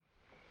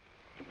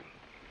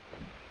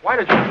Why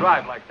did you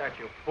drive like that,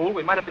 you fool?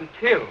 We might have been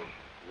killed.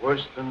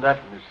 Worse than that,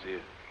 monsieur.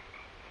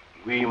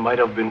 We might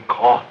have been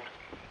caught.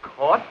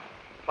 Caught?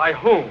 By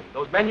whom?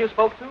 Those men you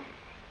spoke to?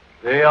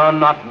 They are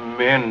not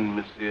men,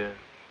 monsieur.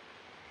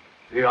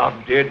 They are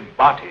dead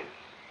bodies.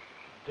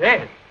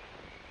 Dead?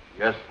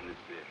 Yes,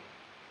 monsieur.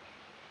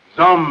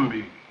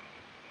 Zombies.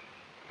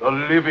 The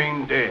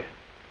living dead.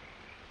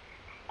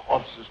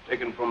 Corpses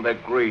taken from their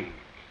graves.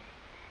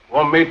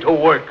 Or made to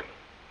work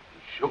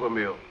in sugar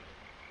mills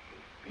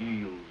and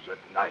fields at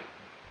night.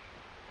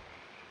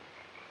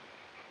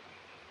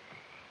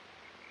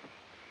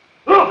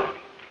 Look!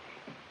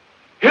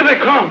 Here they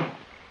come!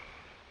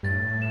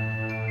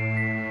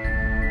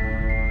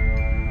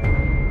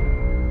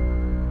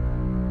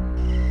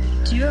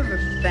 Do you ever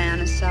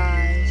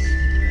fantasize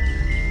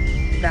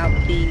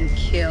about being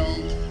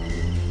killed?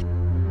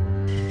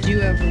 Do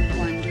you ever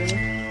wonder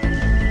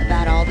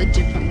about all the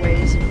different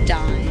ways of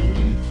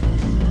dying?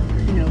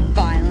 You know,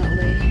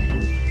 violently?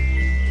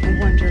 I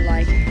wonder,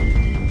 like,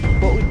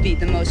 what would be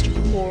the most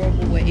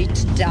horrible way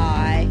to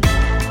die?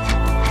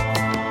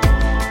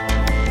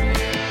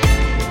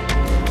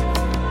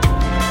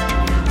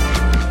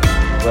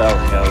 Well,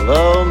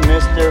 hello,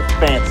 Mr.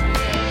 Fancy.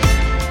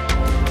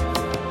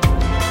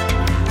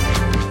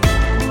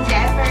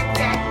 Never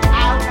get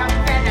out of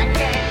bed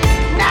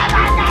again.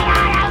 Never get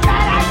out of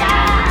bed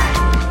again.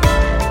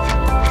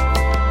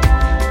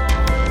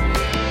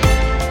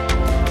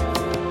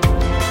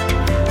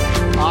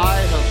 I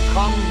have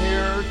come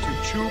here to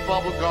chew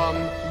bubblegum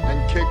and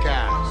kick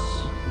ass.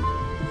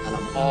 And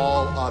I'm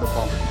all out of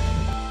bubblegum.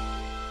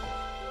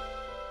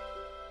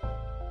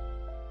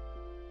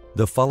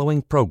 The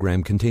following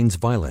program contains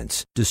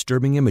violence,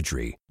 disturbing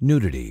imagery,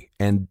 nudity,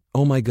 and,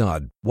 oh my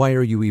God, why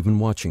are you even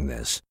watching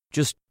this?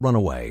 Just run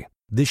away.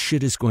 This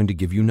shit is going to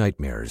give you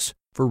nightmares.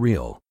 For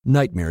real.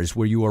 Nightmares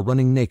where you are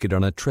running naked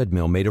on a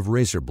treadmill made of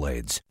razor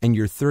blades, and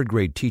your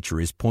third-grade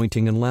teacher is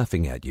pointing and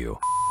laughing at you.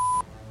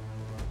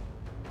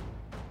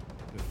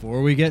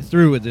 Before we get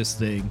through with this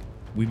thing,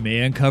 we may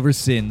uncover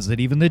sins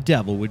that even the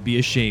devil would be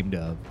ashamed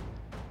of.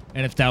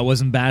 And if that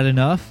wasn't bad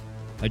enough,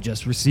 I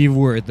just received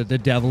word that the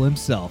devil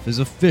himself is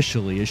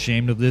officially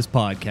ashamed of this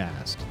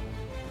podcast.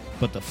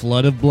 But the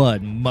flood of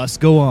blood must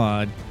go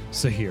on,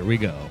 so here we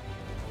go.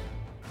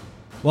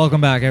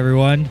 Welcome back,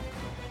 everyone,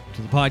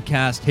 to the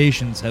podcast.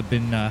 Haitians have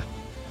been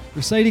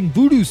reciting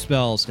voodoo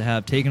spells to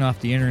have taken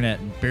off the internet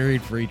and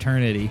buried for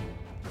eternity.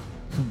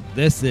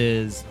 This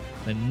is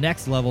the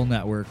Next Level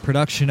Network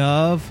production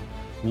of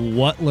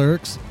What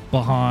Lurks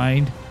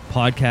Behind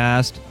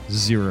Podcast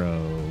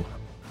Zero.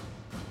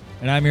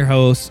 And I'm your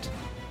host,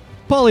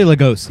 Paulie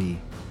Lugosi.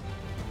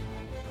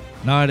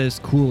 Not as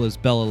cool as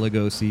Bella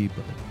Lugosi,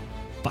 but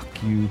fuck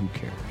you, who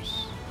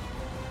cares?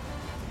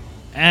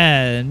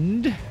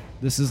 And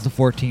this is the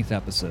 14th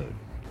episode.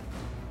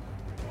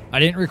 I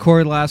didn't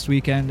record last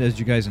weekend, as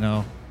you guys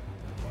know.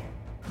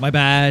 My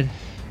bad.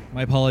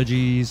 My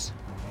apologies.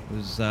 I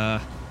was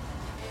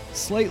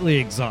slightly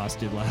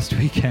exhausted last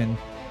weekend,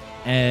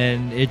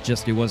 and it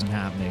wasn't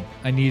happening.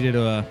 I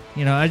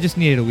just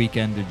needed a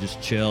weekend to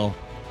just chill.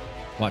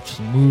 Watch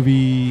some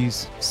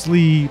movies,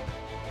 sleep,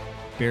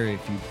 bury a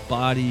few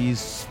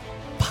bodies.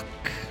 Fuck.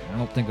 I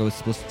don't think I was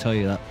supposed to tell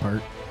you that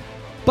part.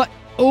 But,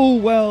 oh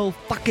well,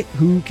 fuck it,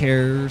 who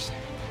cares?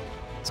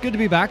 It's good to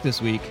be back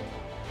this week.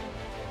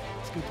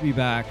 It's good to be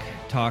back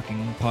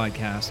talking,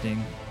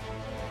 podcasting.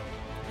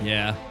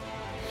 Yeah.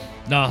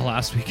 No,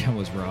 last weekend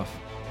was rough.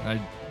 I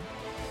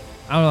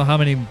don't know how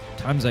many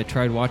times I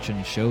tried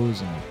watching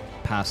shows and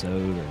pass out,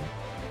 or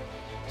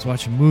just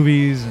watching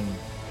movies and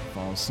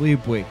fall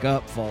asleep, wake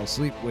up, fall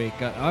asleep,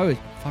 wake up. I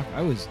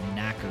was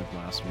knackered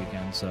last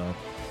weekend, so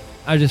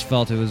I just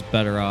felt it was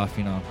better off,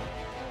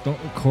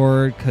 don't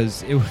record,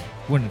 because it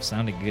wouldn't have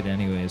sounded good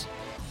anyways.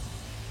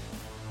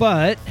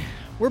 But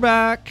we're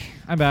back.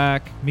 I'm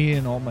back. Me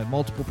and all my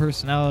multiple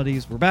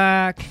personalities, we're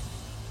back.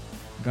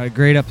 Got a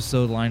great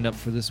episode lined up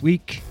for this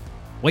week.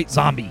 White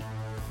Zombie.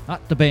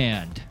 Not the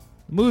band.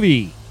 The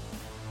movie.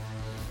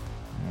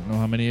 I don't know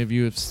how many of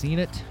you have seen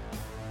it.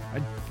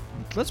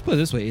 Let's put it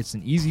this way, it's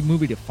an easy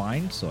movie to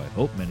find, so I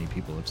hope many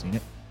people have seen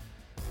it.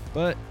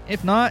 But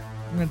if not,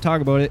 I'm going to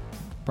talk about it.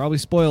 Probably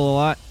spoil a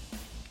lot.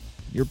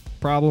 Your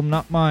problem,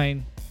 not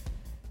mine.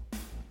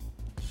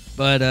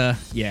 But,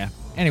 yeah.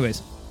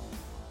 Anyways,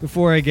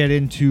 before I get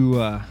into,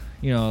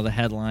 the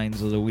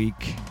headlines of the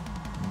week.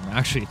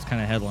 Actually, it's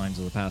kind of headlines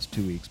of the past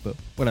 2 weeks, but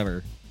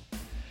whatever.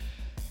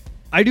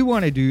 I do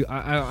want to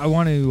I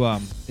want to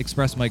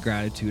express my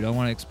gratitude. I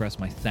want to express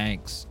my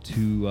thanks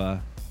to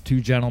two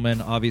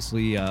gentlemen,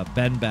 obviously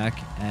Ben Beck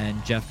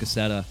and Jeff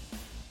Cassetta.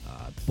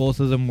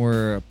 Both of them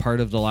were part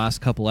of the last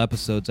couple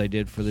episodes I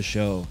did for the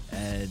show,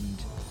 and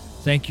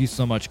thank you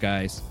so much,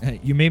 guys.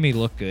 You made me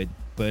look good,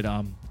 but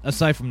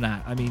aside from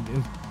that, I mean,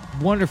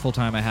 wonderful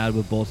time I had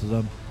with both of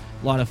them.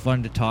 A lot of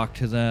fun to talk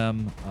to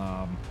them.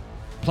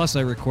 Plus,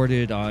 I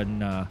recorded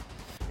on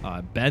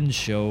Ben's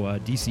show,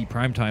 DC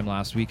Primetime,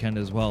 last weekend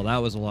as well. That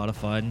was a lot of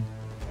fun.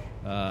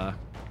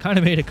 Kind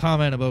of made a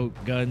comment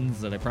about guns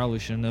that I probably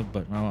shouldn't have,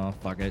 but oh,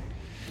 fuck it.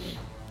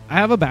 I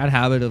have a bad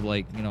habit of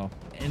like, you know,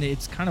 and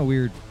it's kind of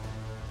weird.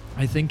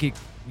 I think it,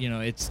 you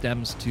know, it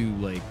stems to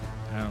like,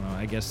 I don't know,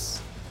 I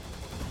guess,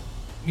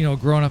 you know,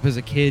 growing up as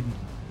a kid,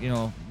 you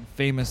know,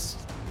 famous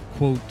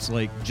quotes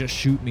like "just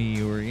shoot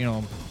me" or, you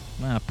know,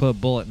 put a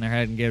bullet in their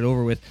head and get it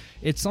over with.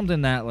 It's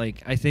something that,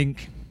 like, I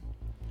think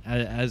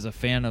as a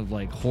fan of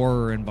like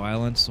horror and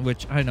violence,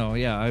 which I know,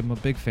 yeah, I'm a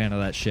big fan of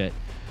that shit.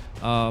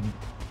 I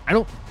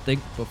don't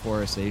think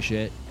before I say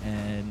shit,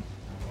 and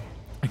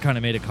I kind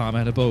of made a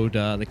comment about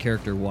the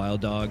character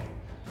Wild Dog,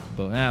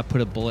 but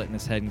put a bullet in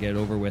his head and get it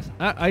over with.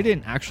 I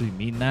didn't actually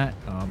mean that.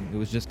 It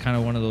was just kind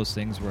of one of those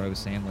things where I was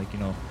saying, like, you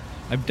know,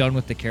 I'm done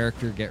with the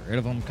character, get rid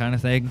of him kind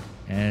of thing,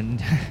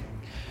 and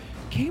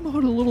came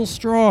out a little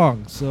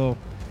strong. So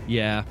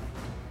yeah,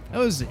 that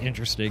was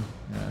interesting.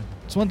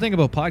 It's one thing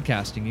about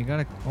podcasting, you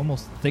gotta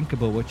almost think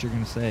about what you're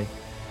gonna say,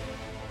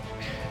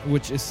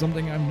 which is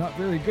something I'm not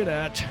very good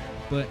at.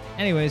 But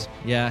anyways,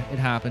 yeah, it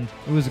happened.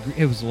 It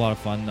was a lot of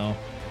fun though.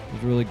 It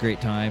was a really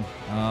great time.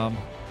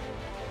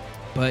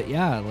 But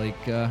yeah,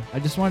 like I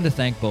just wanted to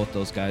thank both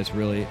those guys.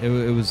 Really,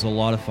 it was a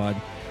lot of fun.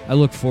 I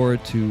look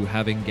forward to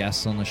having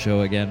guests on the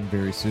show again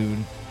very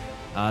soon.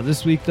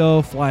 This week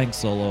though, flying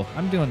solo.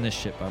 I'm doing this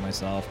shit by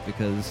myself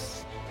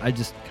because I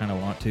just kind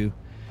of want to.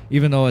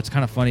 Even though it's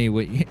kind of funny,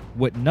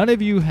 what none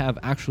of you have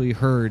actually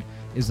heard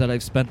is that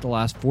I've spent the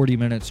last 40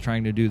 minutes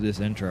trying to do this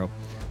intro.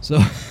 So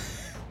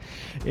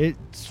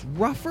it's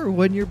rougher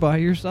when you're by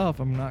yourself,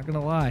 I'm not going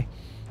to lie.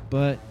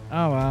 But,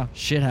 oh well,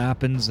 shit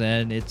happens,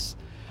 and it's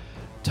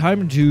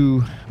time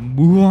to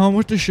move on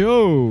with the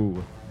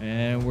show.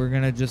 And we're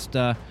going to just,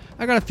 I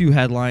got a few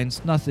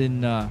headlines, nothing,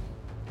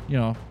 you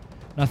know,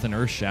 nothing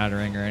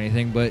earth-shattering or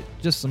anything, but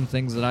just some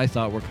things that I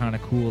thought were kind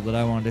of cool that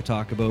I wanted to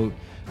talk about.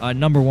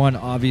 Number one,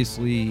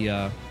 obviously,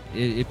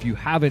 if you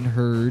haven't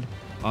heard,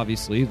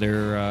 obviously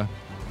they're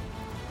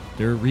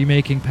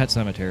remaking Pet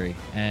Sematary,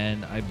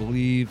 and I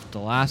believe the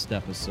last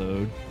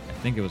episode, I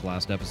think it was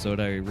last episode,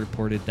 I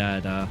reported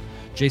that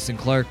Jason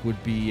Clarke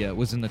would be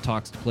was in the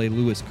talks to play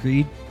Louis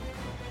Creed.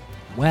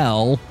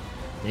 Well,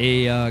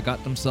 they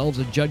got themselves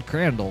a Judd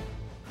Crandall,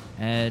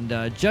 and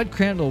Judd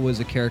Crandall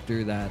was a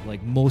character that,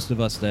 like most of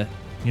us that,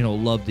 you know,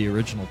 loved the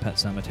original Pet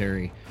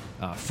Sematary,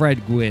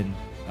 Fred Gwynn,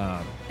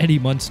 Eddie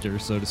Munster,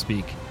 so to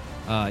speak.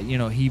 You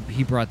know,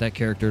 he brought that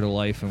character to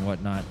life and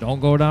whatnot. Don't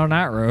go down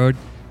that road.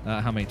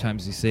 How many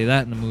times do you say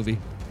that in the movie?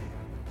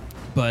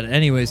 But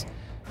anyways,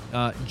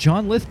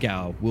 John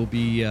Lithgow will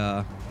be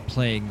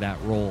playing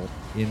that role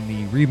in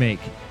the remake.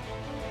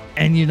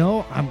 And you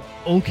know, I'm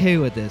okay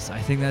with this. I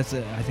think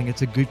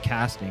it's a good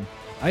casting.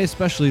 I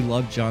especially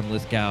love John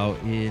Lithgow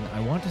in,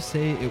 I want to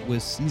say it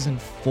was season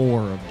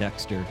 4 of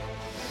Dexter.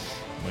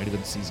 Might have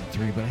been season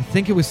 3, but I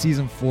think it was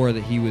season 4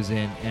 that he was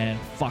in, and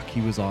fuck, he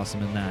was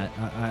awesome in that.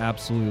 I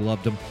absolutely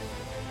loved him.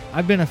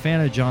 I've been a fan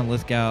of John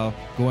Lithgow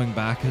going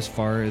back as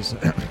far as,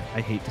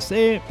 I hate to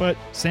say it, but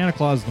Santa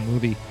Claus the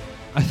movie.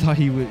 I thought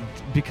he would,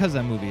 because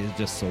that movie is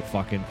just so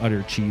fucking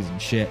utter cheese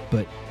and shit,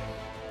 but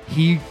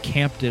he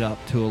camped it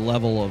up to a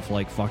level of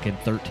like fucking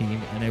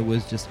 13, and it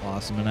was just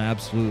awesome, and I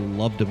absolutely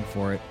loved him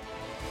for it.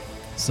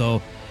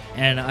 So,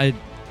 and I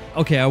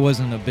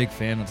wasn't a big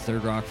fan of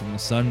Third Rock from the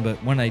Sun,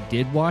 but when I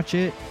did watch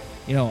it,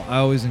 you know, I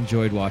always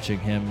enjoyed watching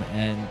him,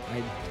 and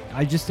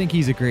I just think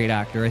he's a great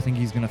actor. I think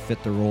he's going to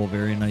fit the role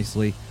very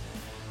nicely.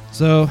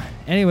 So,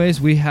 anyways,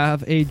 we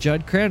have a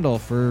Judd Crandall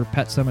for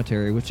Pet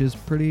Sematary, which is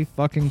pretty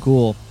fucking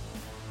cool.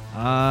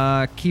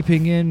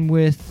 Keeping in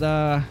with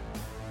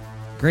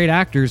great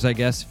actors, I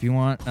guess, if you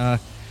want.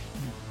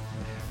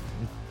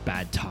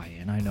 Bad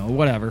tie-in, I know.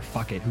 Whatever,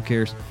 fuck it, who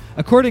cares?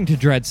 According to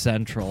Dread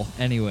Central,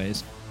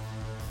 anyways,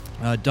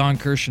 Don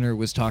Kirshner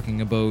was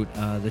talking about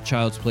the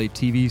Child's Play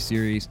TV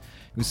series.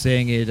 He was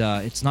saying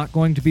it's not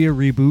going to be a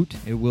reboot.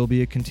 It will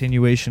be a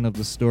continuation of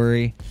the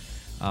story.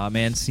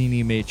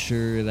 Mancini made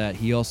sure that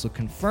he also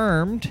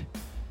confirmed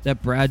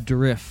that Brad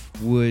Dourif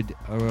would,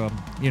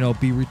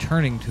 be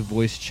returning to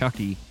voice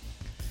Chucky.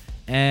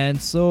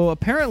 And so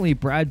apparently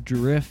Brad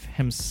Dourif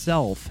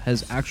himself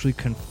has actually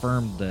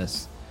confirmed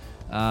this.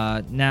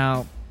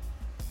 Now,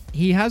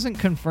 he hasn't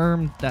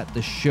confirmed that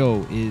the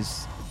show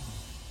is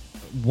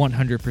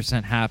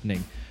 100%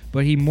 happening,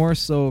 but he more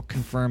so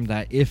confirmed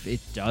that if it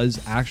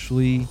does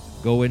actually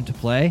go into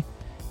play,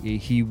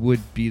 he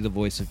would be the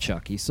voice of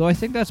Chucky. So I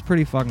think that's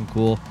pretty fucking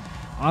cool.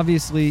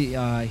 Obviously,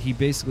 he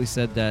basically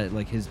said that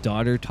like his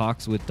daughter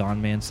talks with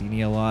Don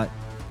Mancini a lot,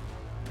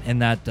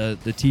 and that the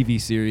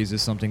TV series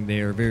is something they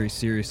are very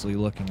seriously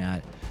looking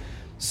at.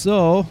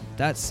 So,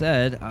 that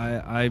said,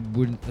 I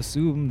would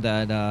assume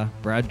that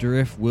Brad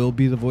Dourif will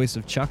be the voice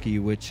of Chucky,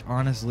 which,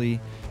 honestly,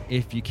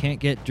 if you can't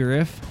get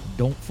Dourif,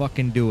 don't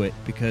fucking do it,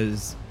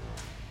 because,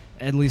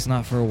 at least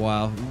not for a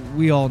while,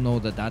 we all know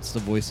that that's the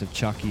voice of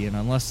Chucky, and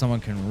unless someone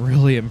can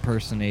really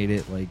impersonate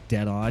it, like,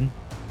 dead on,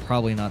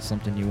 probably not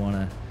something you want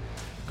to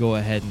go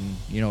ahead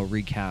and,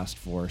 recast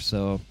for.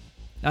 So,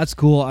 that's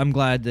cool. I'm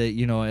glad that,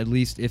 at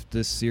least if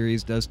this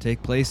series does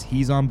take place,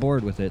 he's on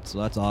board with it, so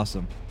that's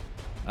awesome.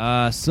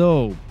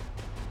 So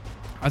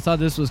I thought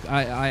this was,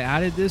 I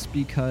added this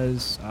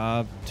because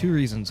of two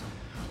reasons.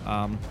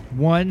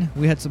 One,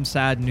 we had some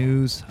sad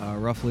news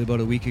roughly about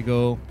a week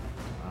ago.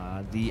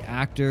 The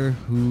actor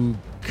who,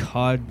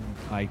 God,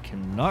 I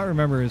cannot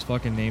remember his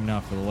fucking name now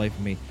for the life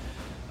of me.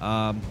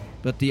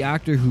 But the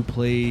actor who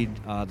played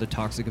the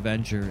Toxic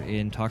Avenger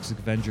in Toxic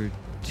Avenger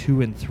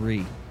 2 and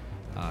 3,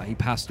 he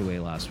passed away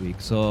last week.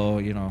 So,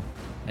 you know,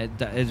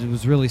 it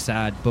was really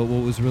sad. But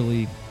what was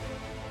really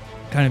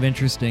kind of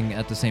interesting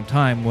at the same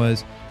time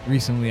was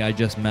recently I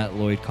just met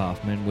Lloyd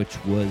Kaufman,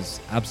 which was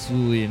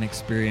absolutely an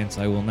experience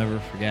I will never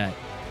forget.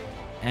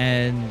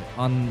 And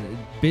on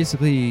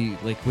basically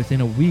like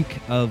within a week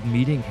of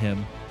meeting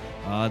him,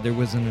 there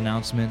was an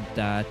announcement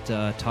that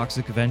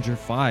Toxic Avenger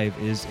 5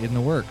 is in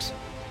the works.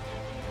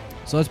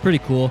 So that's pretty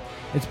cool.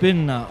 It's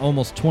been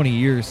almost 20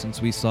 years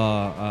since we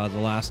saw the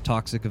last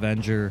Toxic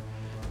Avenger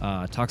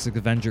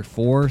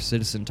 4,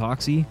 Citizen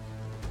Toxie.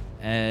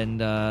 And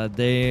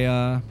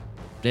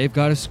they've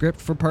got a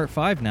script for Part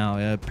 5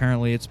 now.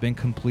 Apparently it's been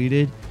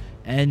completed.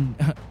 And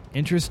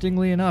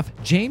interestingly enough,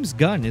 James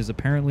Gunn is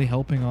apparently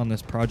helping on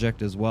this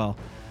project as well.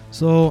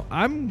 So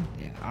I'm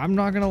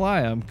not going to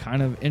lie, I'm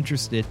kind of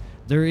interested.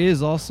 There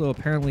is also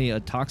apparently a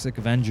Toxic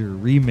Avenger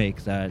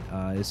remake that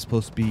is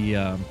supposed to be...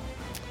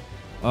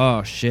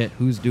 oh shit,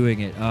 who's doing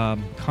it?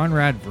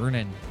 Conrad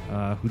Vernon,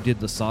 who did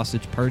the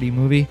Sausage Party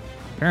movie.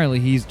 Apparently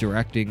he's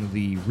directing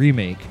the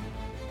remake.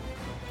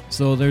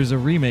 So there's a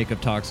remake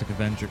of Toxic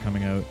Avenger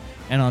coming out.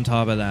 And on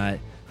top of that,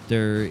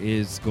 there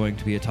is going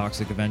to be a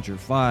Toxic Avenger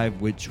 5,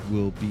 which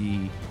will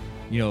be,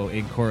 you know,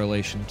 in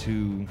correlation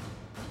to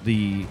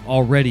the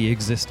already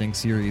existing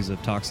series of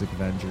Toxic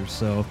Avengers.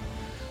 So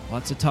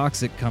lots of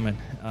Toxic coming.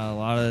 A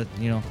lot of,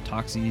 you know,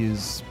 Toxie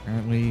is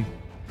apparently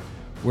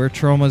where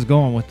Troma's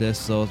going with this.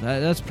 So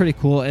that's pretty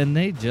cool. And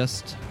they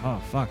just,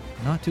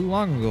 not too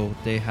long ago,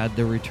 they had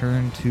their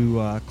return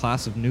to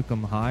Class of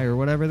Nukem High or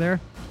whatever there.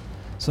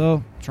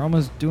 So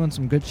Troma's doing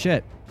some good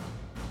shit.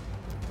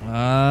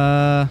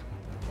 Back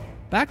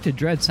to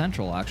Dread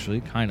Central,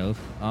 actually, kind of.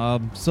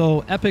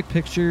 So Epic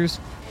Pictures,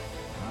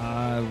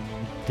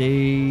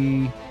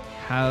 they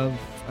have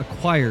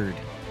acquired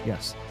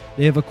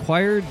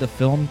the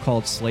film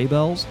called Sleigh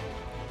Bells,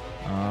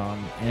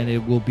 and it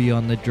will be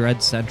on the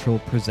Dread Central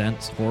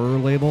Presents horror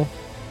label.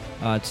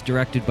 It's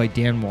directed by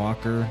Dan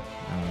Walker.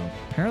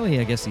 Apparently,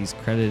 I guess he's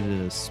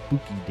credited as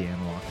Spooky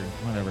Dan Walker,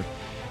 whatever.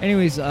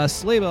 Anyways,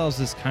 Sleigh Bells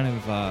is kind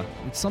of,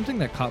 it's something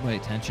that caught my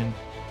attention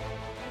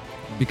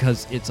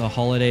because it's a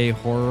holiday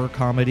horror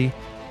comedy,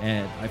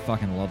 and I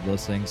fucking love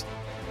those things.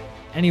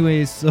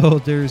 Anyways, so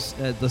there's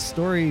the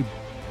story,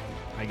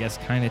 I guess,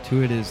 kind of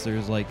to it is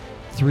there's like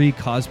 3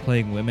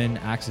 cosplaying women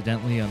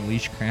accidentally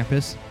unleash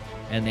Krampus,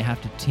 and they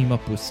have to team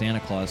up with Santa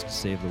Claus to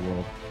save the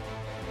world.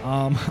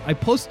 I've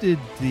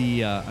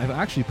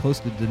actually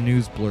posted the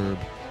news blurb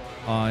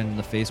on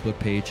the Facebook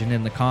page, and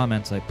in the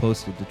comments I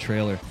posted the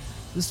trailer.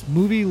 This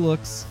movie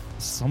looks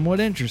somewhat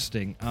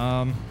interesting.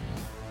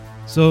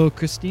 So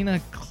Christina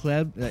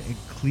Kleb,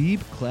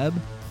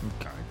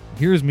 God,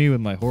 here's me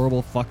with my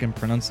horrible fucking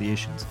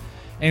pronunciations.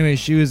 Anyway,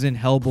 she was in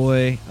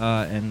Hellboy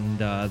and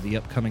the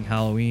upcoming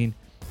Halloween,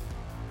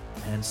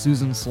 and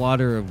Susan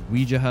Slaughter of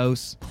Ouija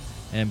House,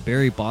 and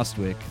Barry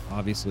Bostwick,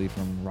 obviously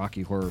from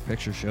Rocky Horror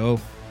Picture Show.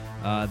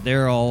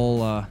 They're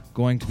all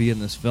going to be in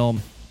this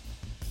film.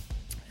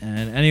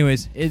 And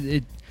anyways,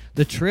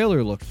 the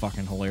trailer looked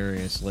fucking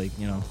hilarious. Like,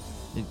 you know,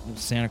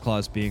 Santa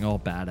Claus being all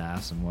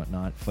badass and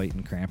whatnot,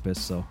 fighting Krampus,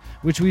 so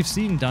which we've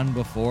seen done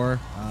before.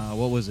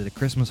 What was it, A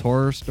Christmas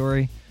Horror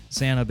Story?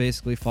 Santa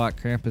basically fought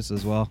Krampus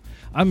as well.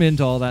 I'm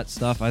into all that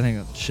stuff. I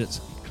think that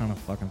shit's kind of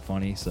fucking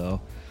funny,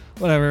 so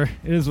whatever.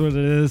 It is what it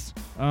is.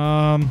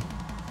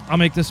 I'll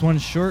make this one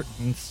short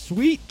and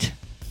sweet.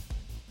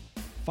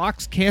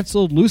 Fox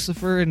canceled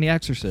Lucifer and The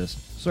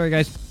Exorcist. Sorry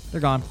guys, they're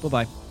gone.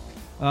 Bye-bye.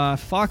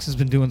 Fox has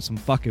been doing some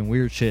fucking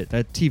weird shit.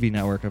 That TV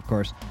network, of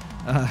course.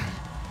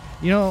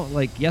 You know,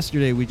 like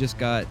yesterday we just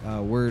got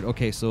word.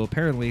 Okay, so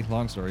apparently,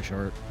 long story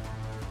short,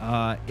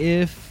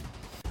 if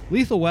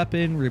Lethal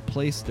Weapon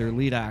replaced their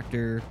lead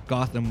actor,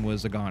 Gotham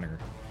was a goner.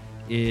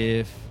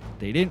 If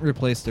they didn't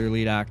replace their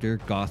lead actor,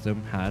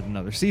 Gotham had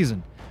another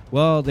season.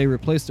 Well, they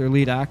replaced their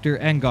lead actor,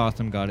 and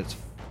Gotham got its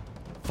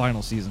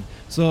final season.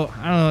 So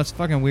I don't know, it's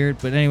fucking weird.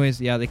 But anyways,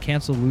 yeah, they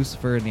canceled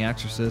Lucifer and The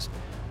Exorcist.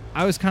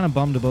 I was kind of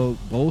bummed about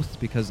both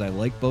because I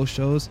like both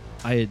shows.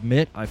 I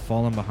admit I've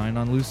fallen behind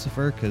on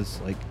Lucifer because,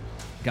 like,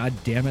 God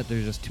damn it,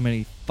 there's just too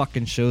many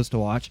fucking shows to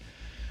watch.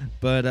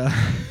 But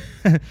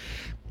I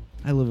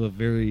live a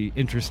very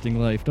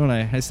interesting life, don't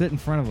I? I sit in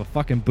front of a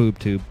fucking boob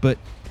tube. But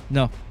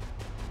no,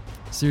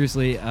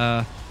 seriously,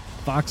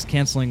 Fox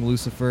canceling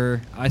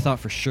Lucifer. I thought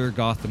for sure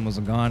Gotham was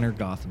a goner.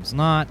 Gotham's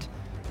not.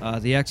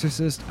 The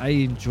Exorcist, I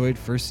enjoyed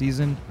first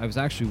season. I was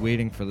actually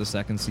waiting for the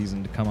second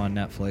season to come on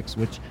Netflix,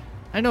 which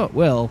I know it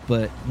will,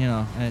 but, you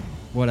know,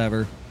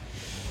 whatever.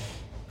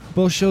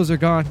 Both shows are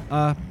gone.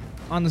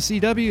 On the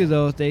CW,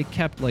 though, they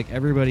kept, like,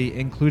 everybody,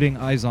 including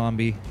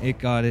iZombie. It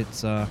got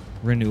its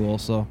renewal,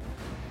 so,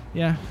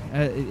 yeah.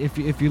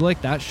 If you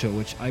like that show,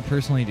 which I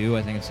personally do,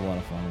 I think it's a lot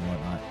of fun and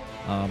whatnot.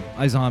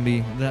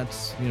 iZombie,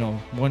 that's,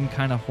 one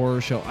kind of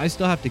horror show. I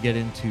still have to get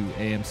into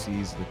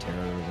AMC's The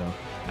Terror, though.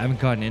 I haven't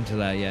gotten into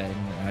that yet,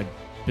 and I've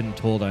been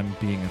told I'm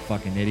being a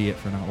fucking idiot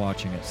for not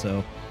watching it,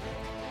 so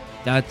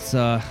that's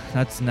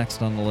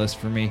next on the list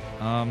for me.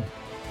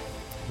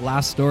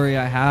 Last story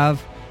I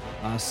have,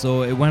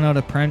 so it went out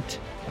of print.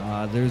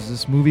 There's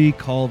this movie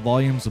called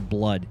Volumes of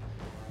Blood,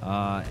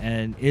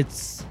 and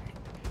it's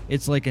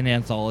like an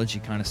anthology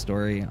kind of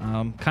story.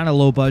 Kind of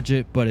low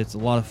budget, but it's a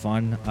lot of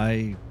fun.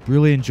 I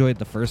really enjoyed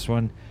the first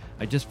one.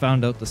 I just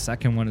found out the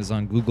second one is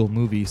on Google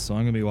Movies, so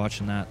I'm going to be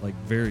watching that like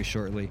very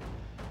shortly.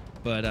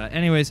 But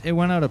anyways, it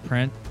went out of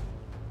print.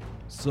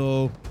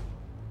 So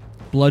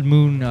Blood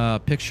Moon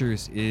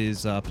Pictures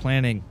is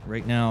planning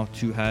right now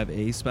to have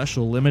a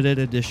special limited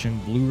edition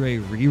Blu-ray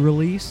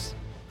re-release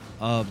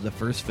of the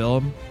first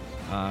film.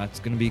 It's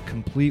going to be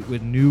complete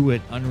with new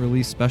and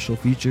unreleased special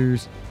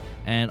features,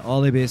 and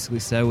all they basically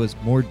said was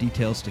more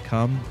details to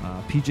come.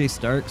 PJ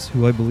Starks,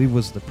 who I believe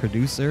was the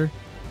producer,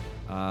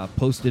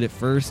 posted it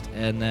first,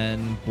 and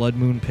then Blood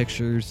Moon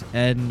Pictures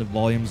and the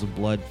Volumes of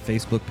Blood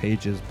Facebook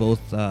pages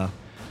both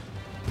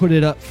put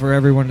it up for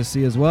everyone to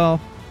see as well.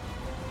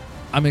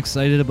 I'm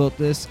excited about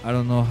this. I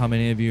don't know how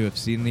many of you have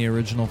seen the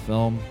original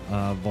film,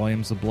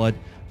 Volumes of Blood,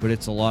 but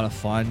it's a lot of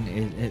fun.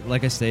 It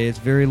like I say, it's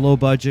very low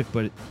budget,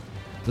 but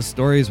the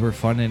stories were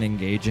fun and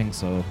engaging,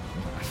 so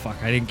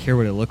I didn't care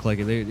what it looked like.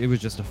 It was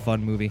just a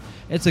fun movie.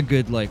 It's a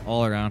good, like,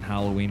 all-around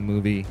Halloween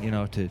movie,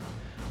 to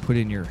put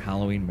in your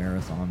Halloween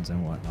marathons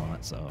and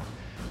whatnot. So,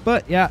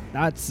 but yeah,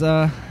 that's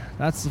the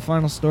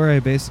final story I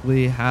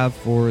basically have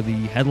for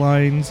the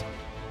headlines.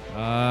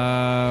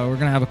 We're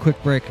gonna have a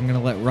quick break. I'm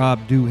gonna let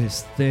Rob do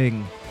his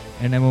thing,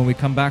 and then when we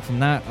come back from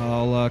that,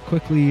 I'll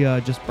quickly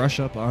just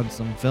brush up on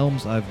some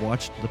films I've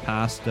watched the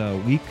past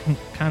week,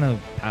 kind of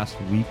past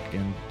week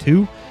and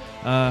two.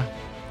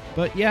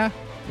 But yeah,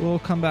 we'll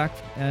come back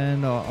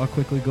and I'll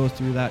quickly go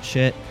through that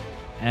shit,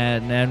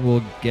 and then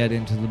we'll get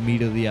into the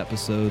meat of the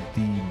episode,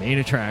 the main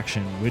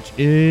attraction, which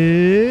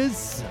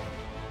is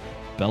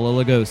Bela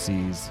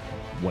Lugosi's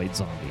White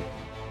Zombie.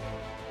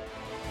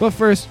 But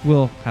first,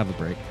 we'll have a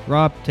break.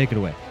 Rob, take it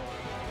away.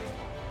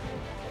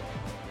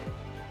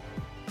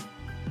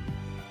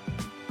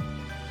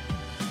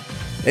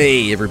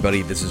 Hey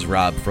everybody, this is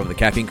Rob from the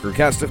Caffeine Crew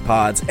Cast of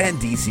Pods and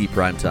DC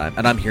Primetime,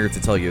 and I'm here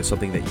to tell you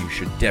something that you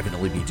should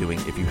definitely be doing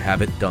if you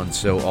haven't done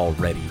so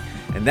already,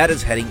 and that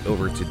is heading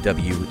over to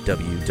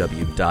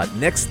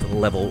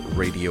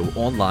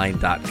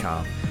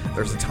www.nextlevelradioonline.com.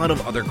 There's a ton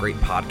of other great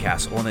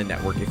podcasts on the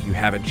network if you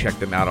haven't checked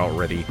them out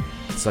already,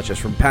 such as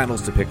From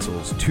Panels to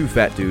Pixels, Two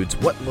Fat Dudes,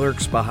 What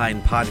Lurks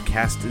Behind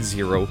Podcast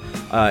Zero,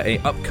 a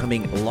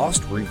upcoming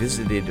Lost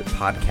Revisited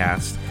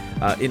podcast,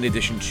 in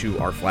addition to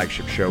our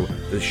flagship show,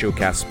 the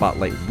Showcast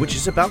Spotlight, which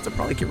is about to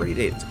probably get ready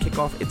to kick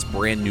off its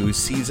brand new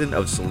season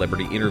of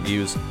celebrity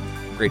interviews.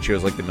 Great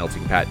shows like The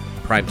Melting Pat,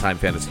 Primetime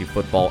Fantasy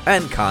Football,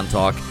 and Con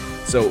Talk.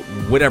 So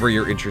whatever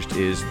your interest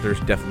is, there's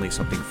definitely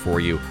something for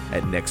you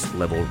at Next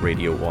Level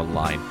Radio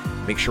Online.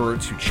 Make sure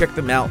to check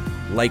them out,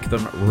 like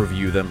them,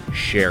 review them,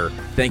 share.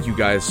 Thank you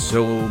guys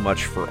so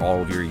much for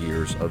all of your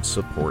years of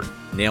support.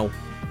 Now,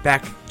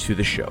 back to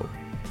the show.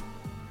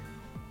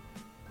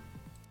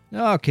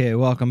 Okay,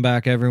 welcome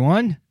back,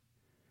 everyone,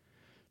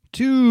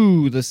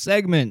 to the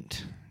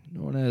segment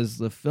known as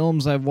the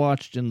films I've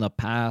watched in the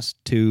past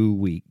 2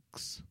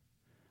 weeks.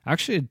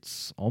 Actually,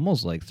 it's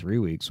almost like 3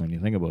 weeks when you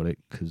think about it,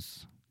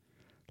 because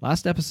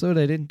last episode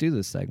I didn't do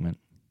this segment,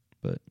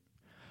 but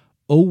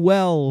oh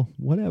well,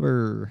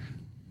 whatever.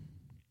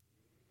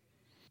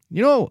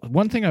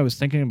 One thing I was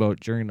thinking about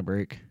during the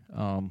break,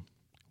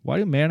 why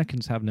do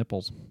mannequins have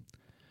nipples?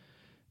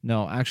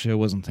 No, actually, I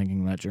wasn't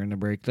thinking that during the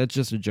break. That's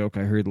just a joke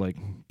I heard,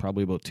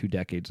 probably about 2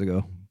 decades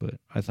ago. But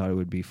I thought it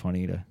would be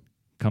funny to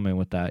come in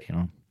with that,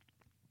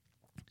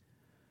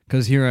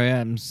 Because here I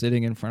am,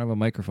 sitting in front of a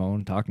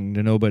microphone, talking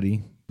to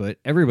nobody, but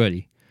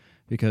everybody.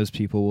 Because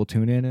people will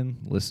tune in and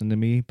listen to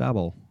me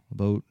babble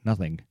about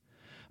nothing.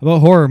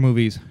 About horror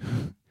movies.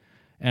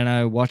 And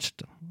I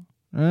watched,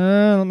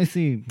 let me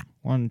see,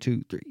 1,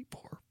 2, 3,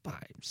 4,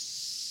 5,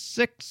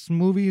 6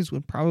 movies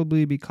would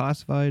probably be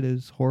classified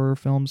as horror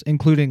films,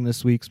 including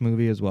this week's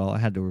movie as well. I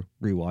had to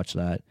rewatch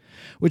that,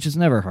 which is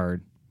never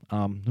hard.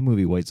 The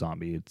movie White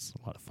Zombie, it's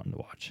a lot of fun to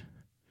watch.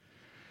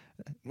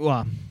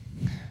 Well,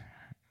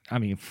 I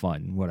mean,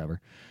 fun, whatever.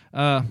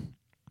 But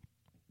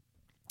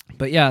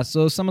yeah,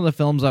 so some of the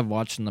films I've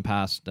watched in the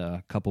past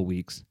couple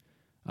weeks.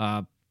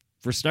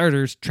 For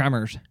starters,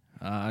 Tremors.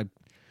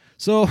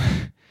 So,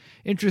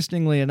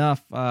 interestingly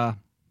enough, a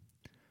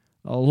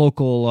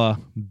local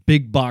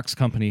big box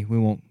company, we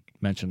won't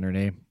mention their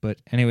name, but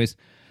anyways,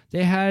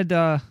 they had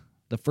the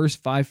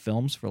first 5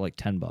 films for like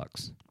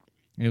 $10.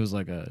 It was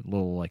like a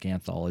little like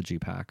anthology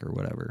pack or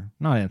whatever.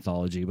 Not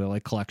anthology, but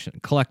like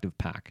collective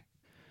pack.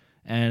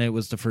 And it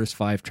was the first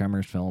 5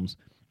 Tremors films.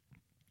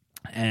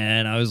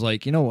 And I was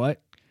like, you know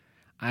what?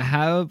 I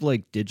have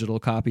like digital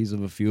copies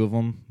of a few of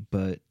them,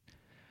 but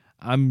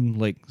I'm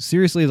like,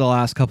 seriously, the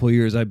last couple of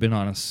years I've been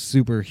on a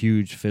super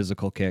huge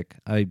physical kick.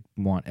 I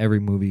want every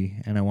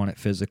movie and I want it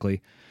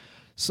physically.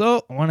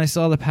 So when I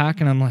saw the pack,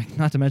 and I'm like,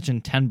 not to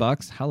mention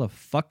 $10, how the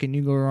fuck can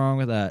you go wrong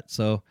with that?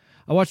 So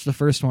I watched the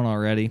first one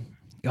already.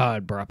 God,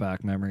 it brought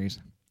back memories.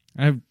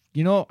 I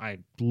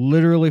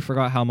literally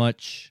forgot how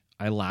much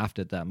I laughed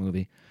at that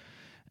movie.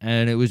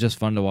 And it was just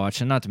fun to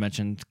watch. And not to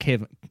mention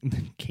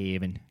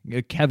Kevin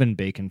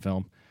Bacon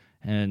film.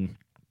 And,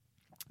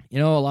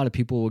 a lot of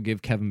people will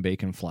give Kevin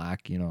Bacon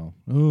flack,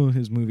 oh,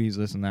 his movies,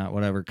 this and that,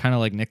 whatever. Kind of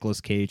like Nicolas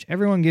Cage.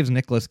 Everyone gives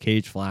Nicolas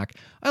Cage flack.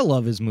 I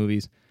love his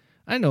movies.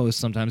 I know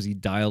sometimes he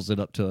dials it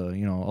up to,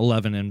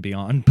 11 and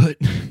beyond, but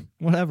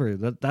whatever.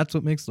 That's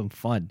what makes them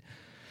fun.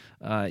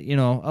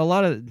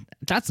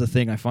 That's the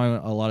thing I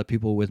find a lot of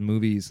people with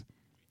movies.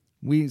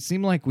 We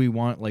seem like we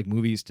want like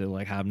movies to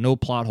like have no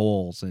plot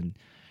holes and,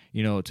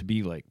 to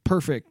be like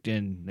perfect,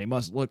 and they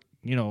must look,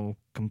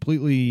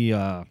 completely,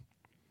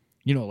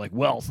 like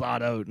well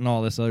thought out and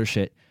all this other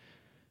shit.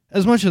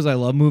 As much as I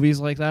love movies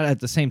like that, at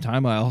the same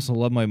time, I also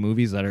love my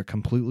movies that are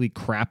completely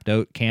crapped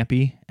out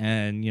campy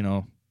and,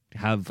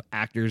 have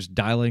actors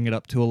dialing it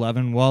up to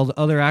 11 while the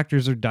other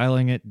actors are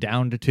dialing it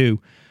down to 2.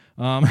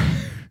 I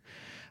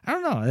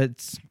don't know.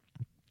 It's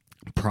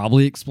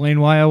probably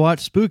explain why I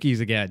watched Spookies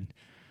again.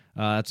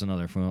 That's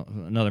another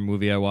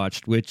movie I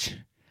watched, which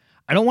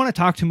I don't want to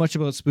talk too much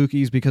about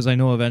Spookies because I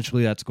know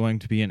eventually that's going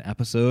to be an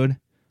episode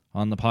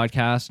on the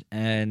podcast,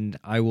 and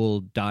I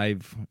will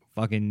dive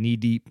fucking knee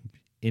deep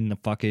in the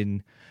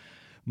fucking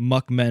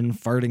muckmen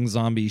farting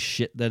zombie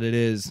shit that it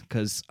is,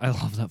 because I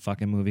love that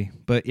fucking movie.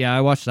 But yeah,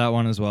 I watched that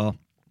one as well.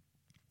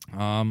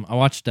 I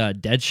watched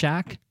Dead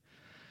Shack.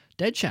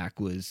 Dead Shack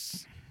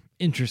was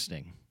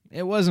interesting.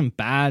 It wasn't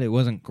bad. It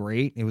wasn't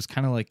great. It was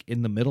kind of like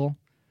in the middle.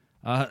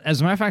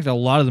 As a matter of fact, a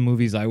lot of the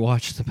movies I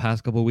watched the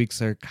past couple of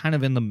weeks are kind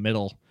of in the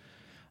middle.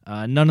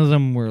 None of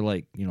them were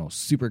like,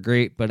 super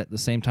great, but at the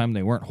same time,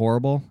 they weren't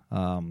horrible.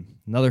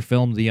 Another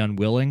film, The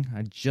Unwilling.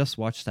 I just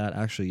watched that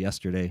actually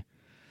yesterday.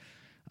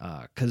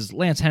 Because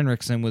Lance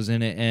Henriksen was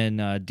in it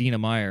and Dina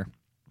Meyer.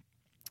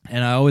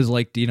 And I always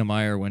liked Dina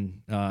Meyer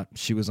when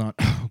she was on...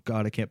 Oh,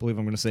 God, I can't believe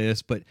I'm going to say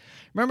this. But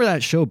remember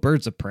that show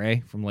Birds of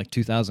Prey from like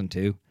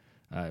 2002?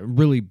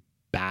 Really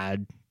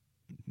bad,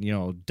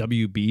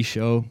 WB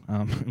show.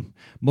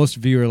 Most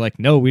of you are like,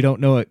 no, we don't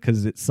know it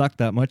because it sucked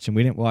that much and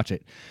we didn't watch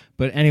it.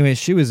 But anyway,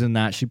 she was in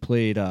that. She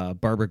played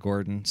Barbara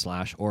Gordon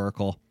 /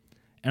 Oracle.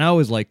 And I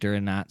always liked her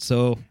in that.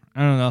 So,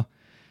 I don't know.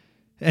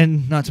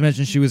 And not to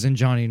mention she was in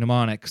Johnny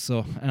Mnemonic,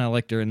 and I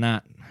liked her in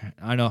that.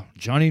 I know,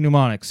 Johnny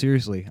Mnemonic,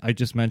 seriously. I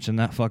just mentioned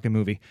that fucking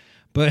movie.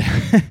 But,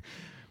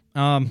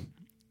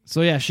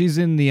 so yeah, she's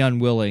in The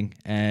Unwilling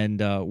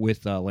and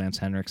with Lance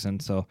Henriksen,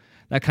 so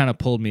that kind of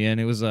pulled me in.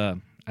 It was, I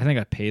think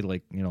I paid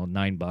like,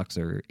 $9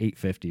 or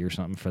 $8.50 or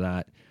something for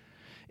that.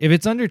 If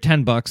it's under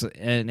 $10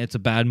 and it's a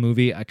bad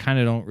movie, I kind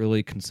of don't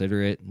really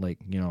consider it like,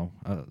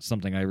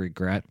 something I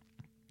regret.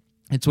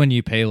 It's when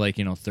you pay like,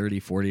 $30,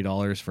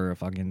 $40 for a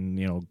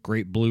fucking,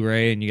 great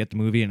Blu-ray and you get the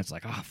movie and it's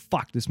like, oh,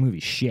 fuck, this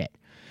movie's shit.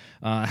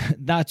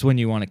 That's when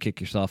you want to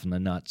kick yourself in the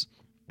nuts.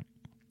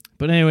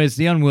 But anyways,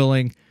 The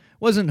Unwilling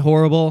wasn't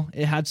horrible.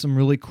 It had some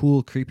really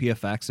cool, creepy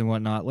effects and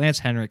whatnot. Lance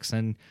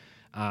Henriksen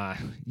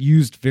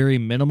used very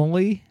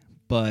minimally,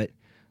 but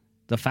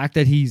the fact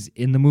that he's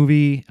in the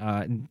movie,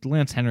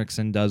 Lance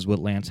Henriksen does what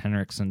Lance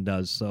Henriksen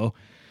does. So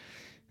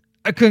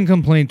I couldn't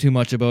complain too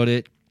much about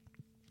it.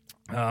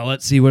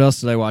 Let's see, what else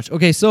did I watch?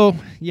 Okay, so,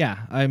 yeah,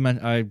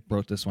 I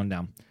wrote this one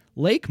down.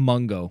 Lake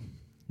Mungo.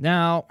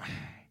 Now,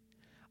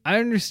 I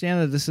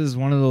understand that this is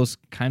one of those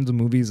kinds of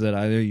movies that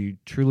either you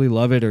truly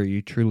love it or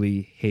you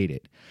truly hate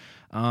it.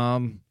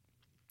 At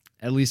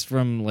least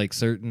from, like,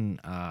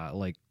 certain,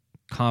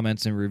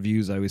 comments and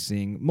reviews I was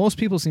seeing. Most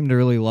people seem to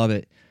really love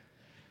it.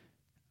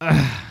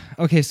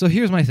 Okay, so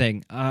here's my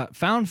thing.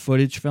 Found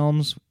footage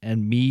films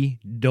and me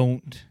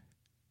don't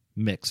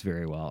mix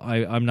very well.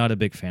 I'm not a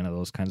big fan of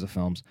those kinds of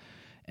films.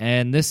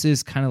 And this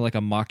is kind of like a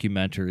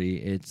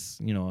mockumentary. It's,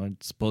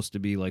 it's supposed to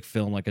be like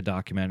film like a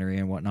documentary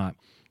and whatnot.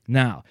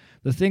 Now,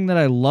 the thing that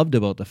I loved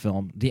about the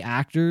film, the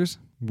actors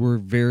were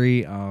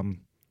very,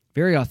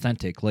 very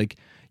authentic. Like,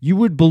 you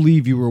would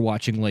believe you were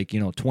watching like,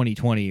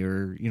 2020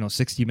 or,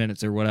 60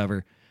 Minutes or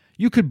whatever.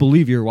 You could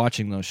believe you were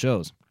watching those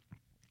shows.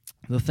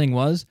 The thing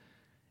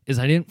is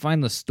I didn't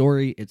find the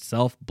story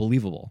itself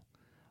believable.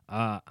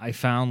 I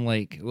found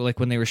like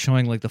when they were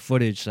showing like the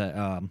footage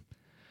that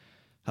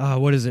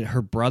what is it?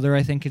 Her brother,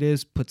 I think it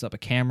is, puts up a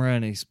camera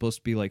and he's supposed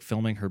to be like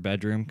filming her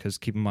bedroom because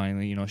keep in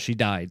mind, she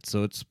died,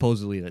 so it's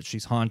supposedly that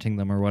she's haunting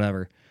them or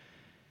whatever.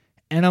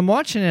 And I'm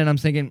watching it and I'm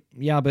thinking,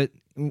 yeah, but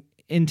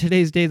in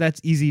today's day,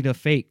 that's easy to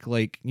fake,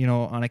 like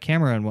on a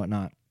camera and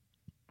whatnot.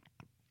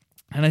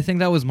 And I think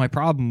that was my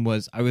problem.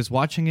 Was I was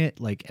watching it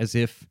like as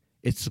if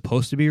it's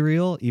supposed to be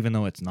real, even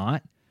though it's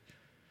not.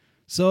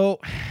 So,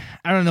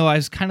 I don't know, I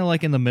was kind of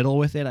like in the middle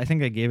with it. I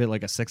think I gave it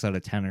like a 6 out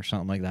of 10 or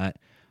something like that.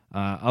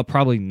 I'll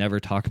probably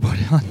never talk about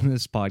it on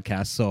this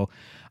podcast, so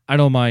I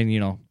don't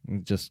mind,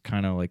 just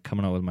kind of like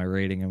coming out with my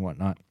rating and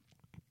whatnot.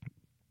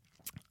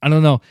 I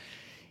don't know.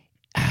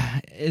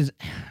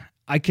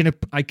 I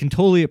can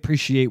totally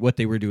appreciate what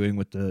they were doing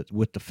with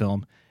the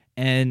film,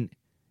 and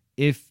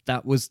if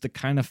that was the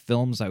kind of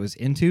films I was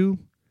into,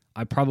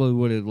 I probably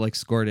would have like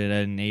scored it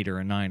at an 8 or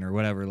a 9 or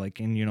whatever. Like,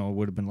 and you know,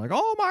 would have been like,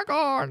 oh my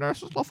God,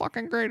 this is the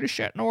fucking greatest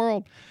shit in the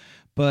world.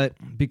 But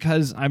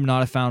because I'm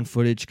not a found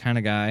footage kind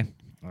of guy,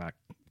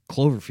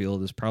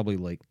 Cloverfield is probably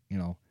like, you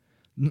know,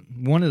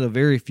 one of the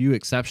very few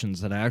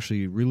exceptions that I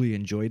actually really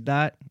enjoyed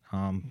that.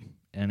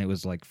 And it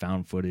was like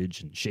found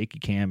footage and shaky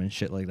cam and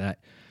shit like that.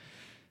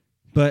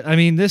 But I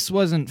mean, this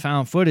wasn't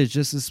found footage.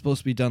 This is supposed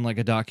to be done like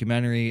a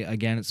documentary.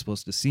 Again, it's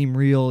supposed to seem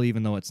real,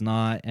 even though it's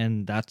not.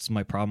 And that's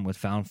my problem with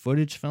found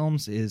footage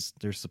films, is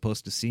they're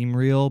supposed to seem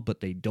real, but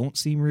they don't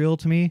seem real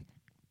to me.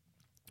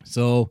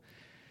 So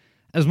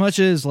as much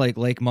as like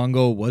Lake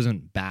Mungo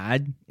wasn't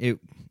bad, it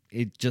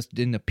just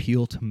didn't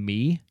appeal to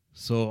me.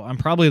 So I'm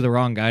probably the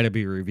wrong guy to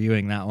be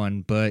reviewing that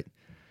one. But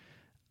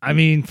I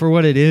mean, for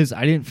what it is,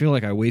 I didn't feel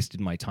like I wasted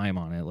my time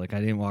on it. Like, I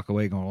didn't walk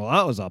away going, well,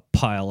 that was a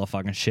pile of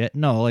fucking shit.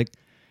 No, like,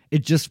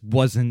 it just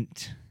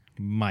wasn't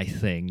my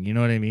thing. You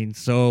know what I mean?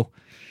 So,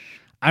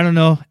 I don't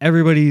know.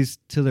 Everybody's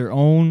to their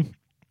own.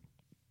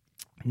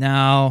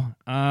 Now,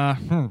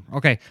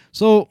 okay.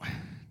 So,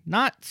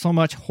 not so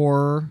much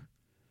horror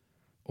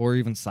or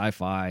even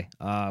sci-fi.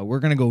 We're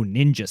going to go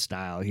ninja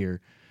style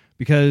here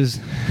because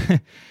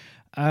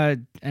I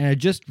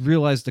just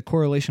realized the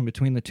correlation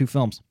between the two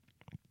films.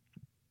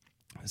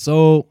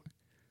 So,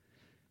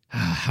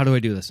 how do I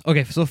do this?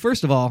 Okay, so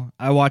first of all,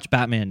 I watched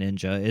Batman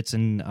Ninja. It's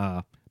in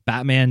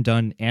Batman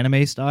done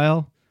anime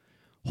style.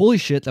 Holy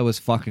shit, that was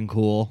fucking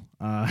cool.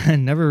 I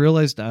never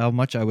realized how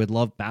much I would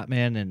love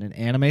Batman in an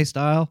anime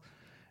style.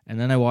 And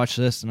then I watched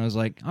this and I was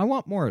like, I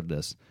want more of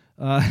this.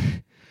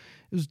 It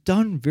was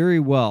done very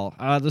well.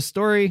 The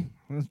story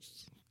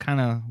was kind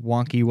of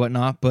wonky,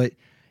 whatnot, but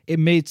it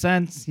made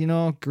sense. You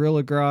know,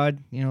 Gorilla Grodd,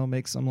 you know,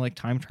 makes some like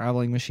time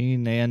traveling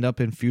machine. They end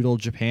up in feudal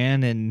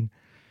Japan and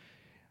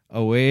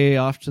away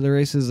off to the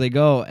races they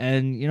go.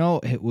 And, you know,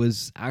 it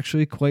was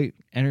actually quite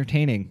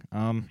entertaining.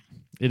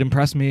 It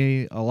impressed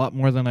me a lot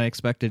more than I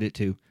expected it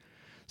to.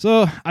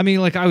 So, I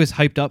mean, like, I was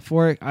hyped up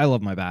for it. I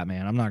love my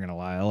Batman. I'm not going to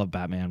lie. I love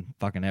Batman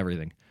fucking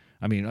everything.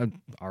 I mean, I've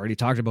already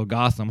talked about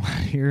Gotham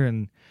here,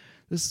 and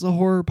this is a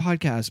horror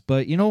podcast.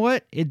 But you know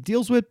what? It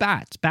deals with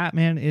bats.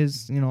 Batman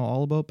is, you know,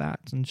 all about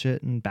bats and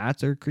shit. And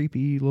bats are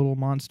creepy little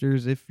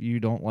monsters if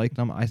you don't like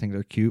them. I think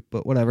they're cute,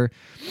 but whatever.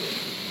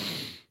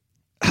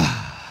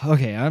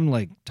 Okay, I'm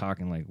like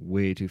talking like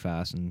way too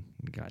fast and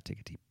you gotta take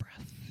a deep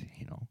breath,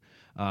 you know.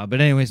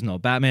 But anyways, no,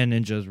 Batman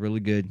Ninja is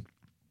really good.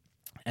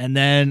 And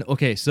then,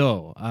 okay,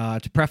 so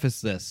to preface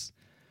this,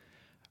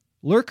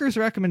 Lurker's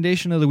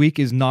recommendation of the week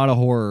is not a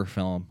horror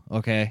film,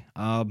 okay?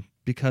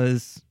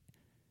 Because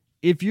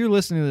if you're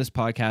listening to this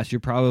podcast,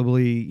 you're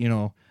probably, you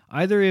know,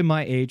 either in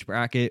my age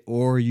bracket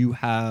or you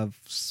have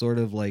sort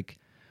of like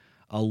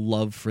a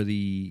love for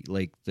the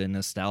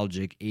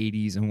nostalgic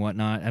 80s and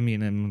whatnot. I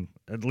mean, I'm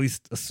at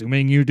least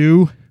assuming you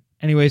do.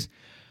 Anyways,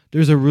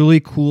 there's a really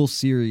cool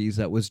series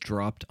that was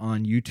dropped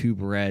on YouTube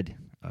Red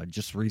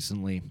just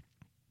recently.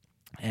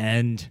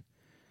 And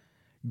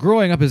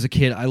growing up as a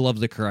kid, I loved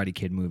the Karate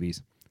Kid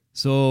movies.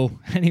 So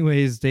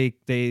anyways, they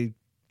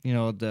you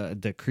know,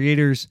 the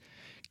creators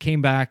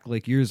came back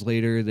like years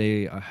later.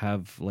 They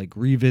have like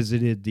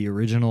revisited the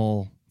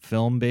original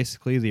film,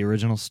 basically the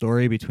original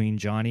story between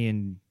Johnny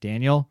and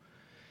Daniel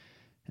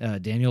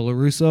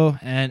LaRusso.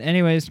 And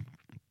anyways,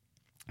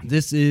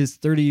 this is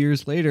 30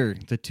 years later,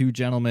 the two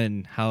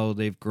gentlemen, how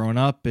they've grown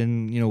up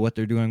and, you know, what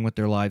they're doing with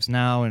their lives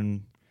now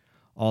and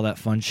all that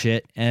fun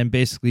shit. And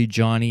basically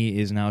Johnny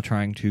is now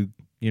trying to,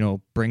 you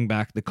know, bring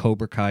back the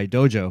Cobra Kai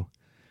dojo.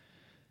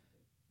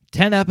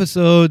 10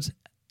 episodes,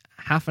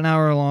 half an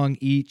hour long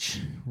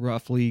each,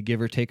 roughly,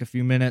 give or take a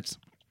few minutes.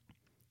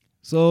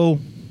 So,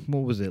 what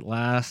was it?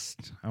 I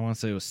want to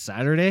say it was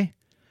Saturday.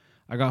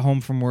 I got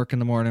home from work in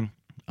the morning.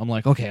 I'm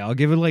like, okay, I'll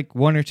give it like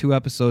 1 or 2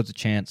 episodes a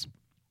chance.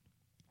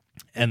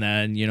 And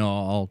then, you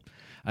know,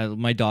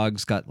 my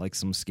dog's got like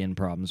some skin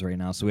problems right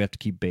now, so we have to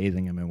keep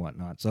bathing him and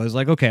whatnot. So I was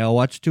like, okay, I'll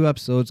watch 2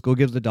 episodes, go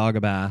give the dog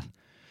a bath,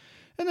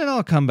 and then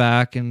I'll come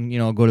back and, you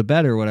know, go to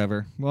bed or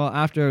whatever. Well,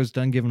 after I was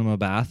done giving him a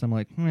bath, I'm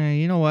like,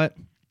 you know what?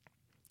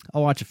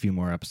 I'll watch a few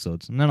more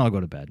episodes, and then I'll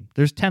go to bed.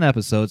 There's 10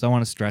 episodes. I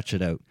want to stretch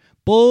it out.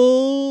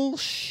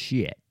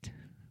 Bullshit.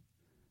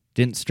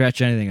 Didn't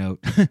stretch anything out.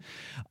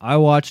 I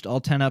watched all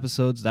 10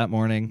 episodes that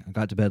morning. I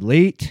got to bed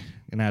late,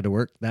 and I had to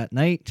work that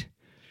night.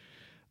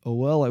 Oh,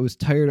 well, I was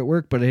tired at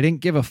work, but I didn't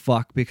give a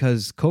fuck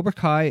because Cobra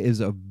Kai is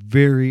a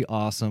very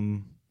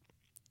awesome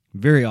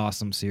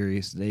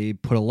series. They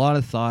put a lot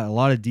of thought, a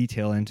lot of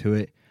detail into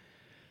it.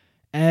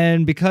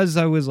 And because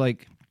I was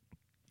like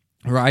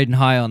riding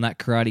high on that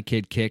Karate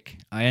Kid kick,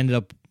 I ended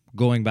up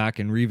going back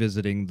and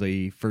revisiting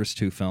the first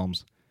 2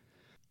 films.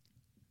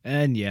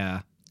 And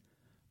yeah,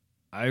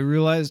 I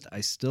realized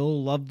I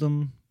still loved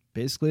them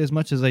basically as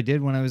much as I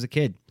did when I was a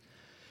kid.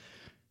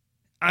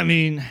 I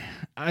mean,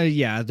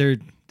 yeah, they're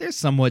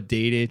somewhat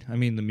dated. I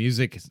mean, the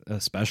music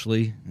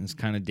especially is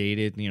kind of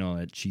dated, you know,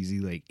 that cheesy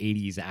like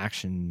 80s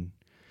action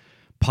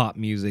pop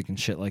music and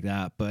shit like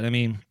that. But I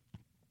mean,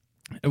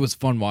 it was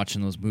fun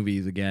watching those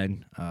movies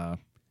again. I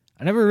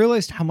I never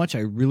realized how much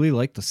I really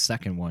liked the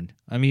second one.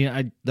 I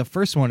mean, the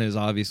first one is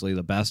obviously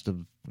the best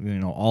of,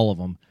 all of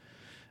them.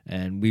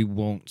 And we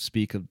won't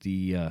speak of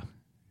the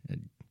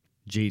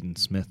Jaden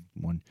Smith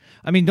one.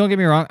 I mean, don't get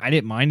me wrong, I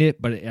didn't mind it,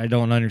 but I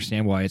don't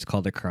understand why it's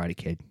called The Karate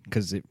Kid,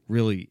 because it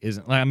really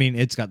isn't. I mean,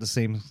 it's got the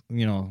same,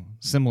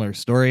 similar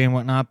story and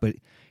whatnot, but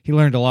he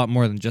learned a lot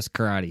more than just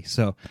karate.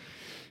 So,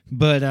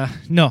 but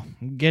no,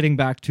 getting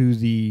back to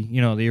the,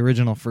 the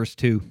original first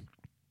two,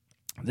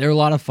 they're a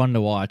lot of fun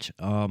to watch.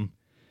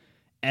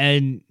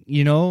 And,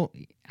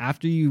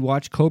 after you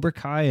watch Cobra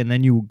Kai and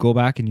then you go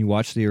back and you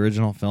watch the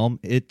original film,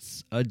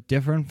 it's a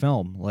different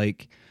film.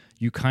 Like,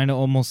 you kind of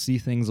almost see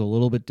things a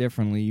little bit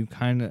differently. You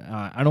kind of,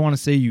 I don't want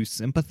to say you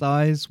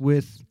sympathize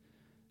with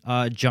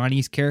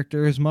Johnny's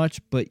character as much,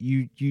 but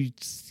you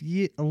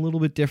see it a little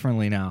bit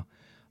differently now.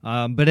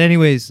 But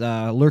anyways,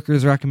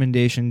 Lurker's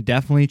recommendation,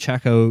 definitely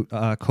check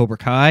out Cobra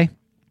Kai.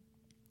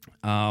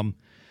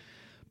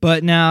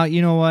 But now,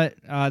 you know what?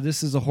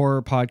 This is a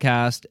horror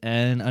podcast,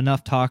 and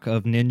enough talk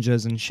of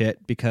ninjas and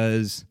shit,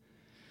 because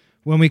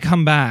when we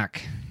come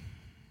back,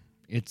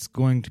 it's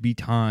going to be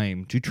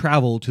time to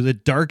travel to the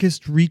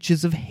darkest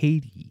reaches of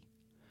Haiti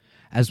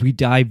as we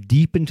dive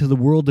deep into the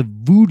world of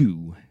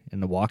voodoo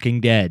and The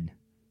Walking Dead,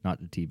 not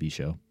the TV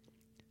show.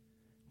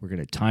 We're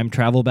going to time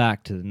travel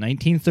back to the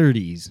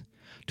 1930s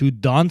to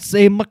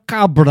Danse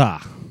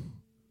Macabre,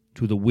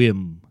 to the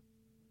whim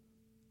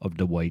of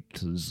the white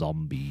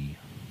zombie.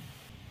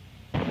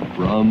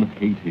 From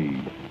Haiti,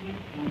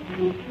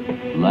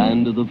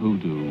 land of the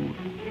voodoo,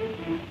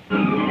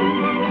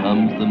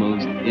 comes the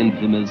most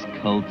infamous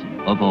cult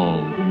of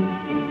all.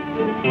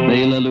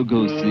 Bela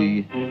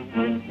Lugosi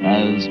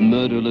as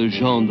Murder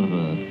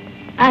Legendre.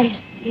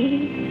 I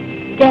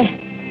see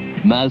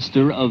death.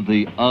 Master of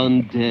the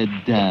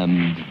undead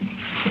damned.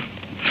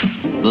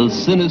 The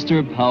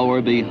sinister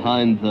power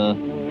behind the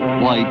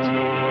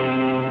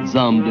white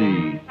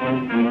zombie.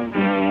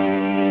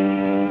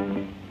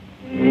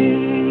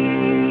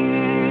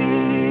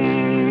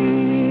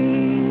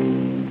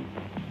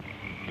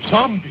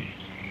 Zombies?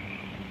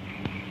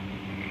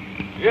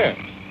 Yes,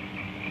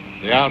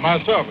 they are my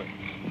servants.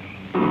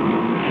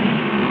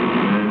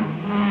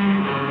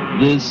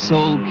 This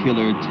soul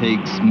killer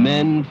takes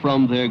men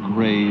from their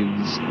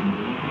graves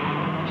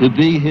to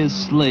be his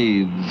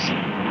slaves.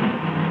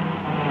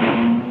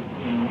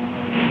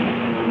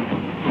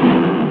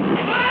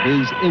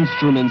 His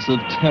instruments of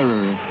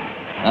terror,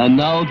 and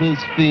now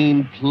this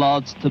fiend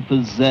plots to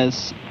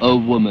possess a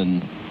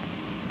woman.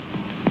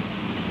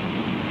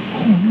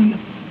 Only a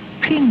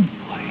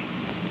pinboy,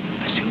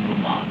 Monsieur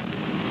Beaumont,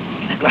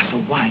 in a glass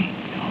of wine,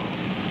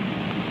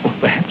 or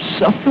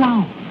perhaps a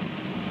flower.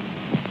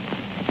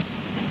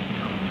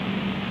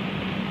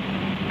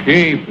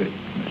 Keep it,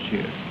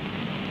 monsieur.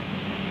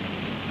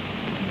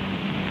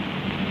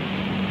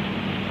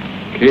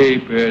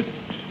 Keep it.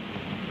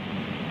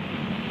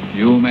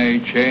 You may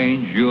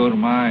change your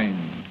mind.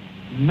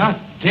 Not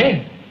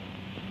dead?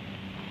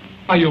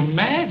 Are you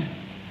mad?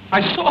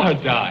 I saw her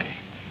die.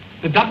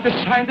 The doctor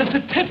signed the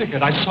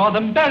certificate. I saw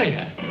them bury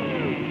her.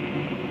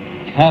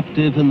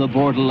 Captive in the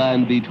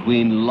borderland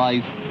between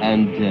life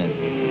and death.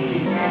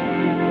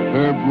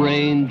 Her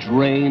brain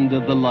drained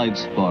of the life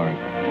spark.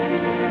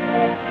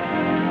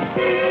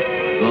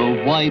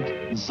 The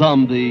white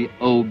zombie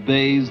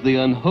obeys the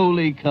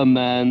unholy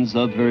commands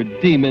of her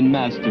demon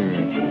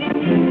master.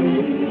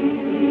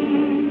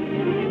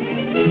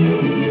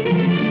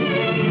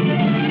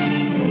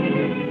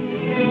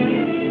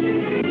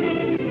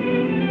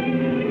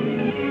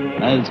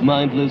 As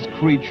mindless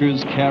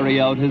creatures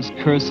carry out his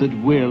cursed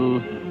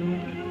will,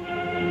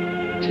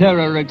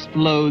 terror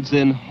explodes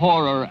in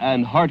horror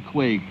and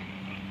heartquake.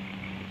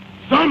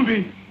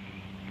 Zombie!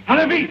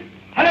 Allez vite!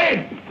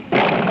 Allez!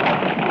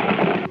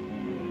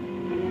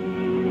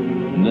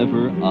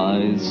 Never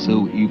eyes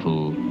so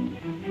evil,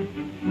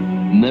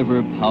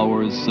 never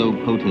powers so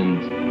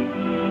potent,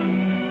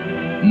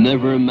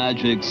 never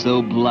magic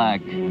so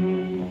black.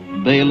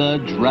 Bela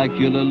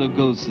Dracula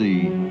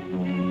Lugosi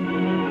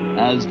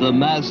as the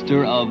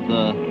master of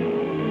the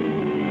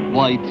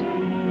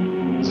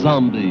white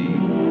zombie.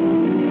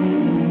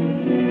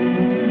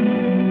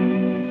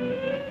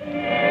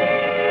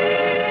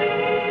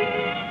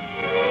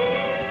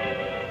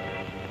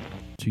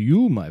 To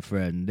you, my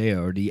friend, they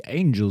are the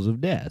angels of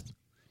death.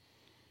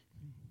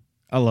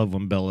 I love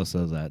when Bella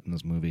says that in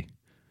this movie.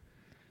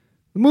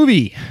 The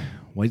movie,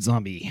 White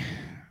Zombie,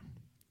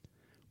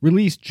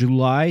 released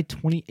July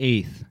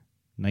 28th,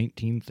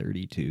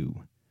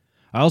 1932.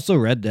 I also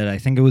read that I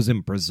think it was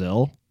in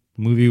Brazil.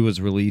 The movie was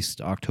released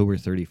October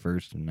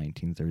 31st in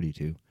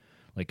 1932,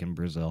 like in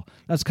Brazil.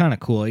 That's kind of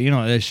cool. You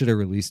know, they should have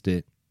released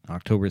it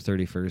October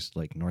 31st,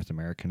 like North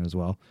American as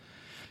well.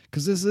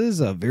 Because this is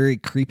a very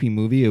creepy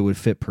movie. It would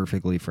fit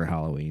perfectly for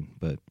Halloween,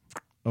 but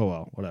oh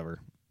well,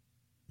 whatever.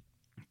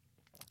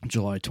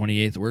 July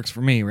 28th works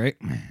for me, right?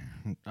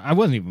 I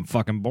wasn't even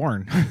fucking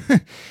born.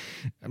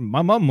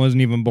 My mom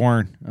wasn't even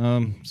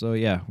born. So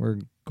yeah, we're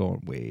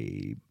going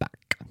way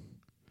back.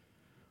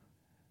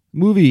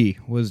 Movie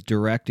was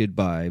directed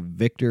by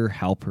Victor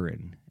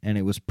Halperin and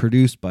it was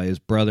produced by his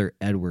brother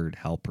Edward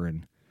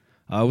Halperin.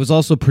 It was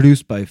also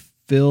produced by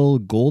Phil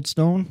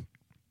Goldstone,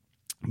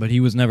 but he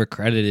was never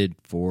credited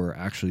for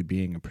actually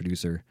being a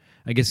producer.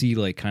 I guess he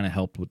like kind of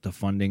helped with the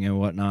funding and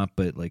whatnot,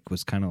 but like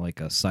was kind of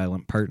like a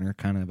silent partner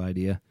kind of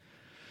idea.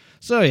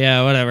 So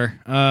yeah, whatever.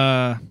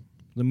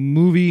 The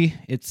movie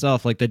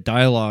itself, like the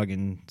dialogue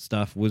and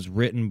stuff, was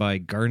written by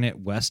Garnet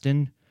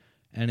Weston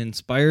and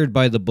inspired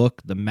by the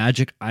book The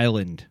Magic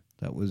Island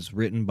that was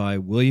written by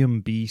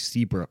William B.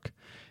 Seabrook.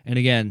 And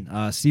again,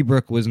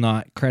 Seabrook was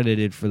not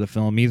credited for the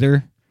film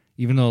either,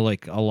 even though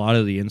like a lot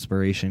of the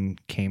inspiration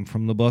came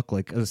from the book.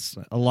 Like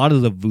a lot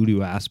of the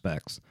voodoo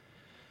aspects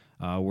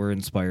were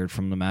inspired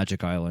from The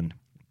Magic Island.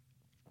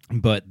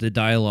 But the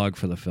dialogue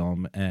for the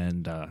film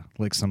and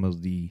like some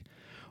of the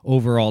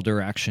overall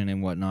direction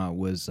and whatnot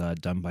was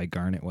done by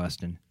Garnet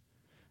Weston.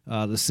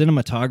 The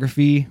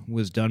cinematography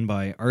was done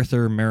by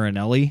Arthur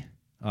Marinelli.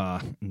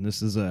 And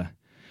this is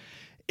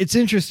it's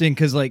interesting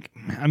because, like,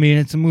 I mean,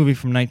 it's a movie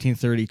from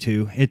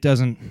 1932. It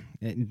doesn't,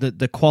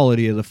 the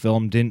quality of the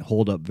film didn't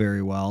hold up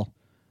very well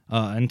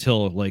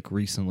until, like,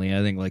 recently.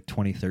 I think, like,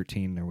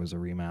 2013, there was a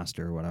remaster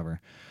or whatever.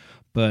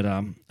 But,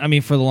 I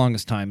mean, for the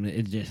longest time,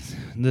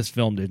 this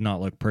film did not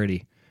look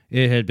pretty.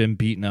 It had been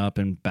beaten up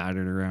and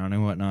battered around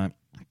and whatnot.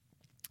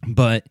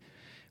 But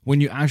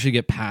when you actually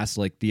get past,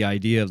 like, the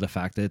idea of the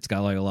fact that it's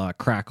got, like, a lot of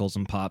crackles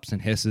and pops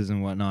and hisses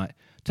and whatnot,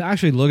 to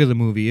actually look at the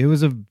movie, it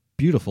was a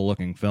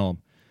beautiful-looking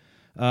film.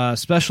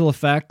 Special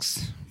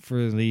effects,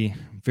 for the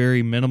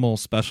very minimal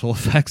special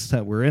effects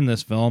that were in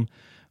this film,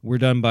 were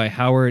done by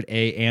Howard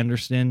A.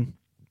 Anderson.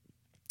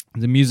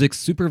 The music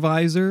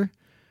supervisor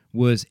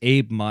was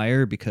Abe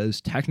Meyer,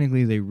 because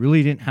technically they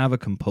really didn't have a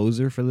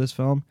composer for this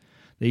film.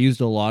 They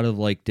used a lot of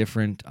like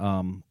different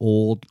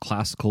old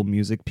classical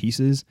music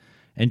pieces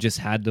and just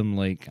had them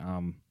like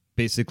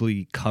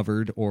basically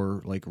covered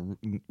or like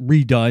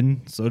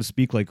redone, so to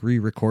speak, like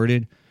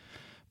re-recorded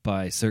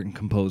by certain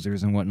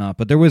composers and whatnot.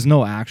 But there was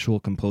no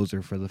actual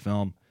composer for the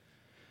film.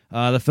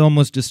 The film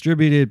was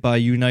distributed by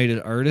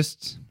United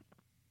Artists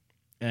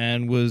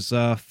and was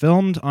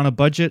filmed on a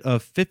budget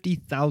of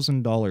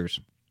 $50,000,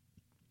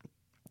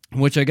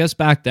 which I guess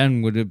back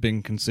then would have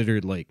been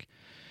considered like,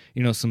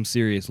 you know, some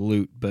serious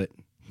loot. But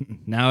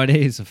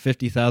nowadays, a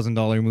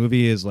 $50,000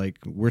 movie is like,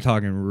 we're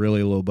talking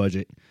really low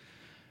budget.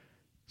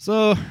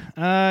 So,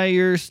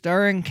 your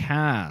starring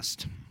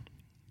cast: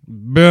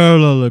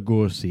 Bela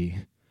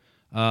Lugosi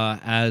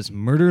as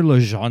Murder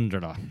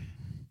Legendre.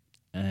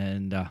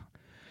 And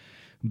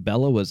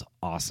Bela was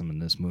awesome in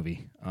this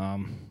movie.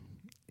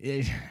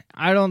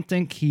 I don't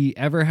think he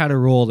ever had a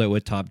role that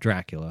would top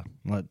Dracula.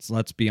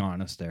 Let's be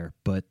honest there.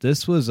 But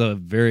this was a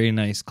very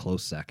nice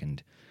close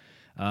second.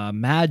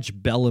 Madge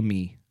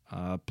Bellamy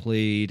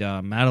played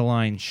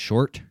Madeline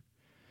Short,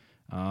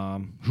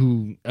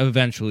 who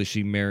eventually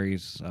she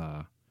marries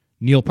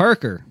Neil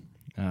Parker.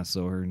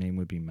 So her name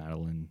would be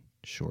Madeline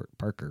Short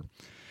Parker.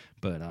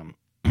 But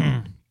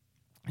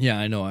yeah,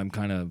 I know I'm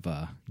kind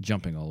of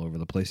jumping all over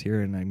the place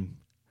here, and I'm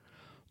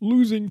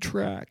losing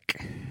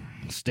track.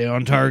 Stay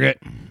on target.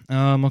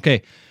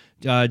 Okay.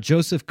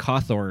 Joseph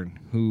Cawthorn,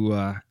 who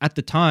at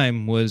the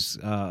time was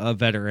a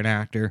veteran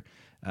actor.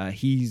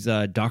 He's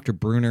Dr.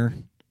 Bruner.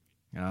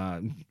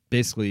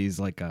 Basically, he's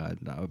like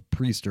a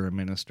priest or a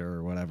minister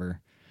or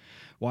whatever.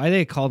 Why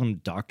they called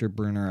him Dr.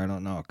 Bruner, I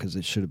don't know, because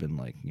it should have been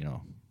like, you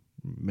know,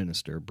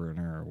 Minister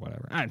Bruner or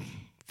whatever.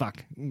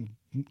 Fuck.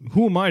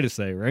 Who am I to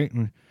say, right?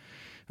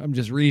 I'm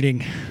just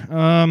reading.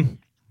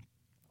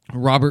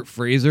 Robert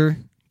Fraser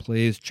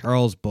plays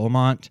Charles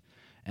Beaumont,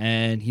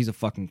 and he's a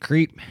fucking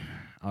creep.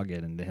 I'll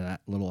get into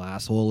that little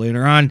asshole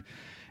later on.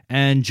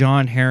 And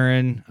John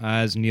Herron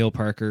as Neil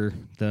Parker,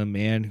 the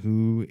man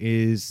who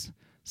is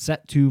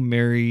set to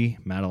marry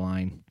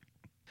Madeline.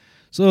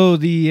 So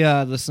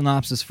the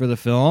synopsis for the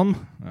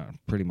film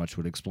pretty much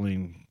would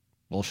explain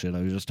bullshit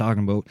I was just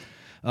talking about.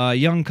 A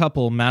young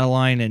couple,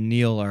 Madeline and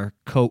Neil, are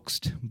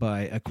coaxed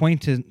by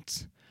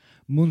acquaintance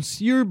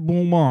Monsieur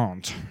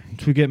Beaumont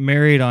to get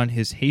married on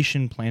his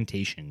Haitian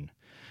plantation.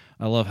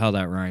 I love how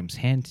that rhymes.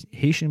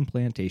 Haitian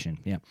plantation,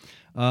 yeah.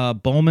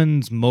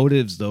 Bowman's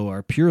motives, though,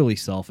 are purely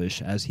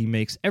selfish, as he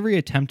makes every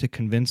attempt to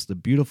convince the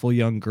beautiful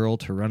young girl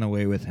to run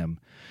away with him.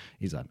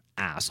 He's an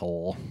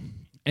asshole.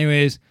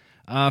 Anyways,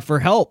 for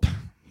help,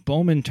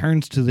 Bowman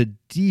turns to the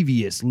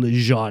devious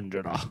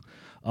Legendre,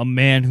 a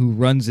man who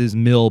runs his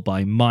mill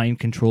by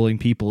mind-controlling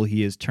people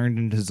he has turned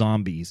into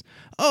zombies.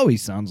 Oh, he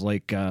sounds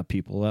like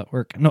people at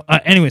work. No,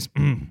 anyways,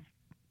 you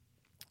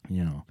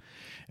know,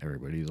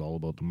 everybody's all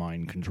about the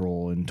mind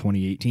control in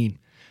 2018.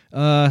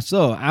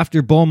 So,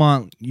 after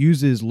Beaumont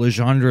uses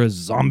Legendre's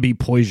zombie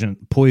potion,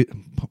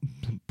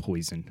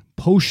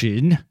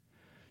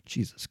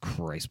 Jesus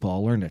Christ,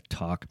 Paul, learn to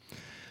talk,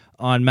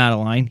 on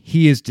Madeline,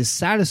 he is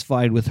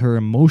dissatisfied with her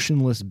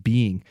emotionless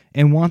being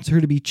and wants her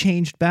to be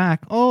changed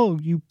back. Oh,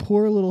 you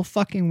poor little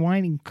fucking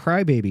whining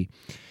crybaby.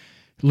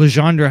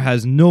 Legendre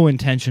has no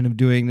intention of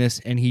doing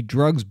this, and he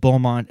drugs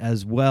Beaumont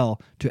as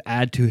well to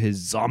add to his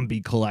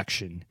zombie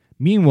collection,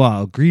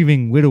 Meanwhile,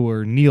 grieving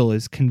widower Neil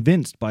is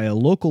convinced by a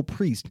local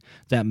priest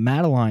that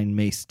Madeline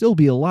may still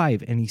be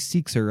alive, and he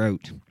seeks her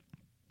out.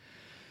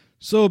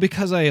 So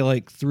because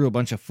I threw a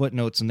bunch of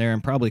footnotes in there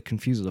and probably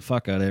confused the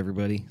fuck out of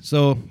everybody.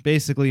 So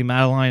basically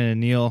Madeline and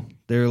Neil,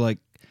 they're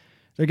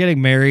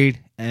getting married,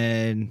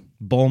 and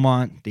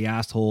Beaumont, the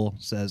asshole,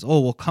 says, "Oh,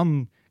 well,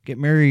 come get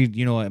married,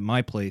 at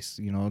my place.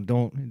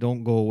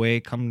 Don't go away.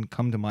 Come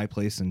to my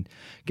place and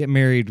get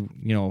married,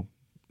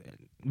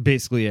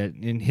 basically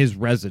in his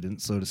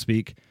residence, so to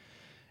speak."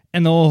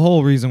 And the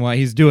whole reason why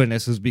he's doing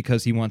this is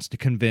because he wants to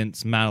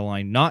convince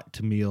Madeline not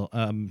to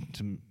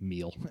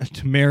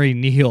to marry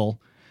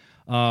Neil.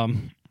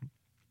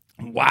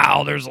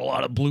 Wow, there's a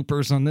lot of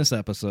bloopers on this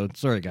episode.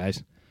 Sorry,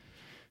 guys.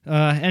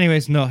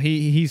 Anyways, no,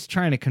 he's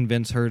trying to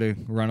convince her to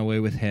run away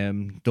with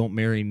him. Don't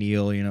marry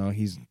Neil,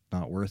 he's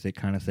not worth it,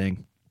 kind of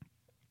thing.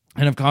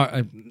 And of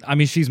course,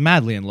 she's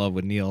madly in love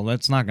with Neil.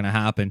 That's not going to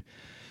happen.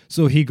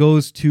 So he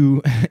goes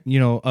to,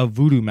 a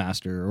voodoo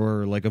master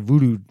or like a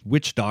voodoo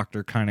witch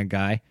doctor kind of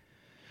guy.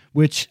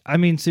 Which,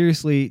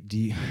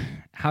 seriously,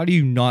 how do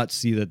you not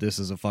see that this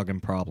is a fucking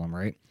problem,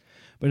 right?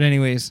 But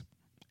anyways,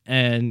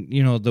 and,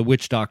 the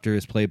witch doctor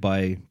is played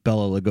by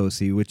Bela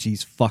Lugosi, which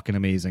he's fucking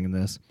amazing in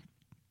this.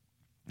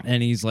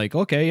 And he's like,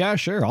 okay, yeah,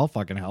 sure, I'll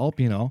fucking help,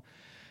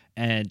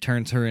 and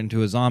turns her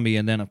into a zombie.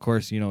 And then, of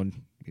course,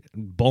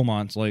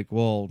 Beaumont's like,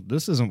 well,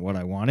 this isn't what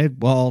I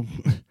wanted. Well,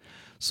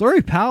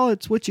 sorry, pal,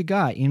 it's what you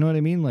got. You know what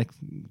I mean? Like,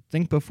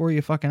 think before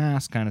you fucking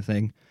ask kind of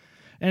thing.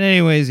 And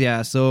anyways,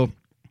 yeah, so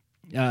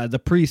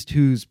the priest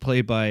who's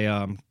played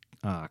by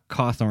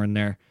Cawthorn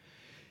there,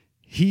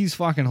 he's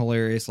fucking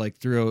hilarious.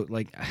 Throughout,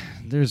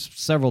 there's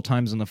several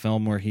times in the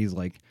film where he's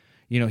like,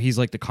 he's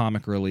like the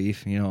comic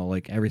relief,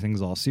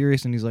 everything's all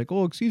serious. And he's like,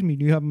 oh, excuse me,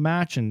 do you have a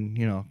match? And,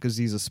 because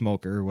he's a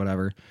smoker or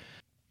whatever.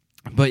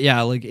 But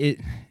yeah,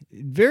 it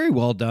very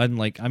well done.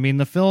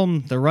 The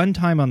film, the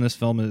runtime on this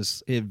film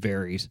it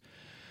varies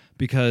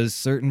because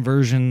certain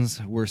versions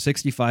were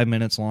 65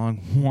 minutes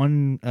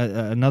long.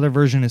 Another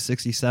version is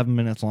 67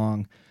 minutes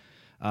long.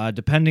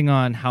 Depending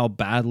on how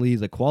badly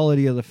the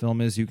quality of the film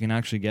is, you can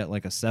actually get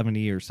a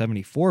 70 or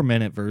 74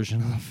 minute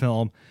version of the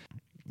film.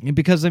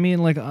 Because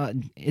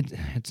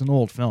it's an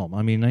old film.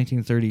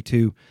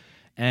 1932,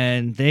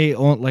 and they,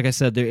 like I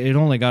said, it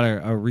only got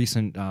a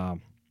recent a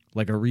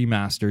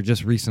remaster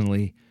just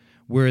recently,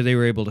 where they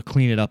were able to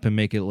clean it up and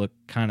make it look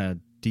kind of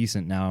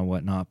decent now and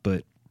whatnot.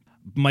 But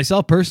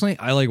myself personally,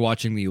 I like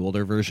watching the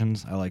older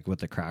versions. I like with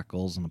the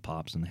crackles and the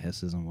pops and the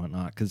hisses and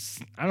whatnot, because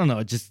I don't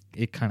know,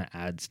 it kind of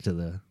adds to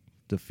the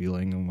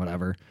feeling and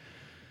whatever.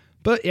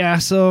 But yeah,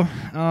 so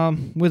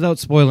without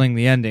spoiling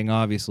the ending,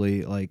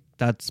 obviously,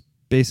 that's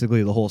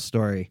basically the whole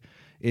story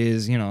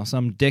is,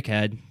 some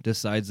dickhead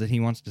decides that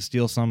he wants to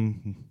steal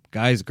some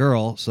guy's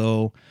girl,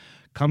 so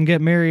come get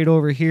married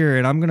over here,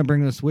 and I'm going to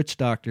bring this witch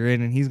doctor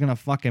in, and he's going to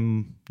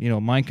fucking,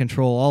 mind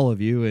control all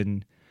of you,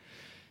 and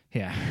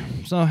yeah.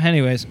 So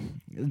anyways,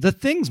 the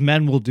things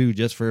men will do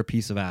just for a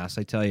piece of ass,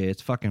 I tell you,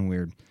 it's fucking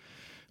weird.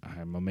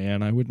 I'm a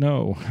man, I would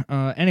know.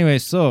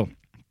 Anyways, so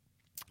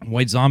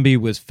White Zombie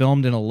was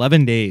filmed in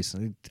 11 days.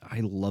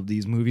 I love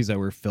these movies that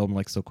were filmed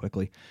so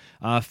quickly.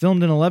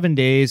 Filmed in 11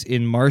 days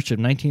in March of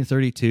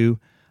 1932.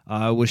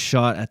 Was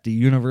shot at the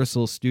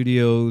Universal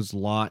Studios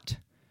lot.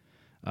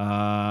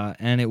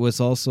 And it was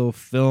also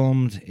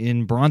filmed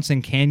in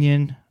Bronson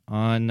Canyon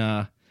on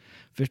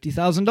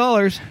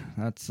 $50,000.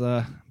 That's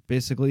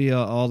basically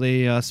all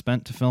they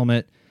spent to film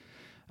it.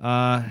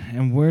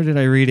 And where did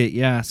I read it?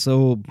 Yeah,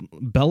 so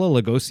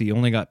Bela Lugosi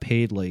only got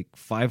paid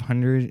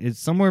 $500. It's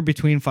somewhere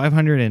between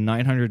 $500 and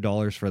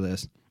 $900 for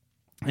this.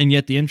 And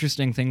yet the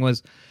interesting thing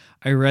was,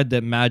 I read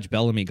that Madge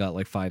Bellamy got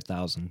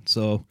 $5,000.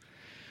 So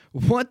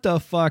what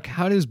the fuck?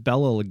 How does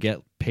Bella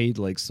get paid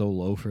so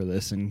low for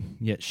this? And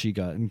yet she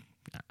got,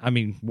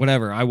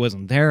 whatever. I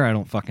wasn't there. I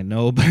don't fucking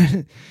know.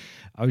 But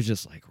I was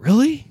just like,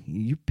 really?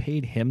 You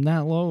paid him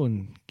that low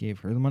and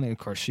gave her the money? Of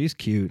course, she's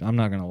cute. I'm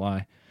not going to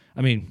lie.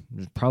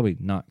 Probably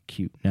not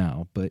cute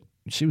now, but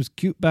she was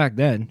cute back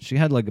then. She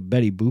had a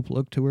Betty Boop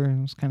look to her.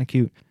 It was kind of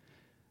cute.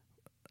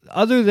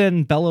 Other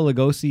than Bela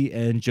Lugosi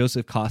and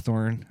Joseph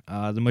Cawthorn,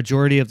 the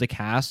majority of the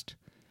cast,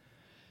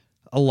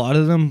 a lot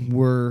of them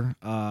were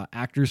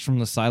actors from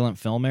the silent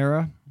film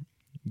era.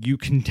 You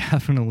can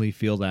definitely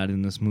feel that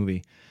in this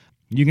movie.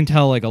 You can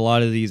tell a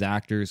lot of these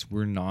actors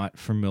were not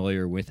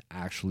familiar with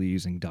actually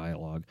using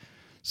dialogue.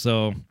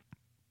 So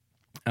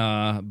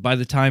by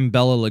the time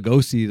Bela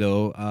Lugosi,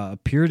 though,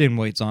 appeared in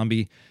White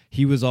Zombie,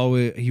 he was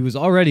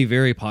already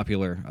very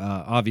popular.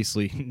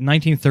 Obviously,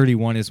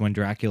 1931 is when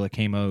Dracula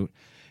came out,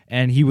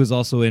 and he was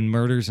also in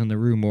Murders in the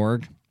Rue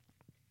Morgue,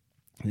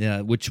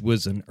 which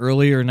was an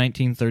earlier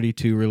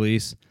 1932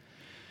 release.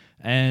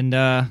 And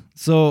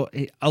so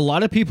a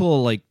lot of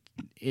people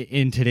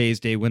in today's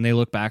day, when they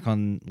look back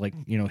on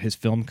his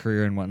film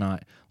career and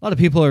whatnot, a lot of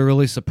people are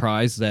really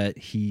surprised that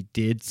he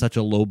did such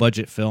a low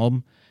budget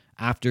film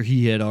after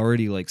he had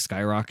already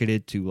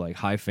skyrocketed to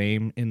high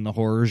fame in the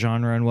horror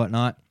genre and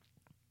whatnot.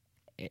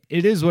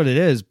 it is what it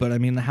is. But I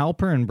mean, the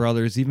Halpern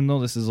brothers, even though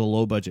this is a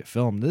low budget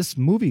film, this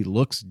movie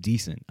looks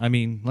decent. I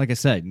mean, like I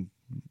said,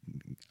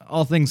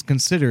 all things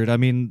considered, I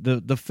mean,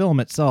 the film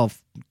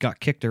itself got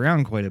kicked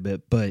around quite a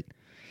bit, but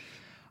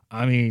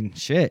I mean,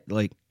 shit,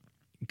 like,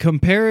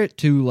 compare it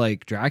to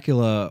like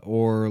Dracula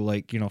or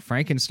like,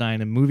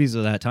 Frankenstein and movies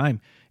of that time.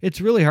 It's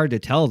really hard to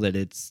tell that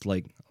it's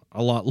like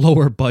a lot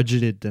lower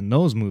budgeted than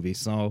those movies.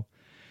 So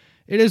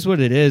it is what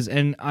it is.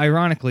 And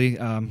ironically,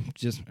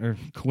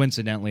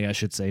 coincidentally, I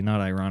should say,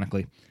 not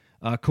ironically,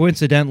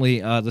 coincidentally,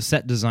 the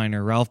set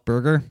designer, Ralph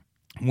Berger,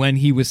 when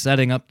he was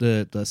setting up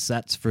the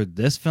sets for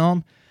this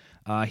film,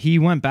 he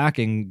went back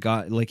and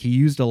he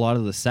used a lot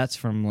of the sets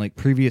from like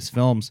previous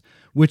films,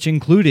 which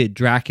included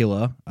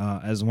Dracula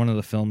as one of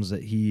the films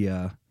that he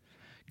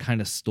kind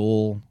of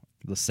stole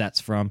the sets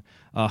from.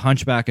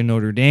 Hunchback of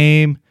Notre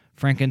Dame,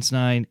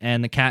 Frankenstein,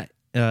 and the Cat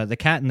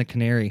and the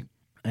Canary.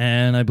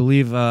 And I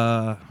believe,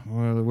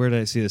 where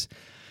did I see this?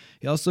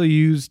 He also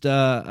used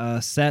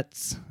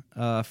sets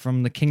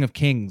from The King of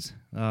Kings,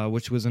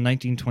 which was a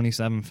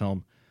 1927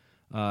 film.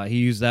 He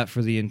used that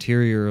for the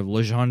interior of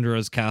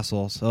Legendra's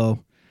castle.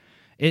 So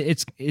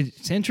it's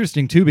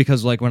interesting too,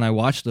 because like when I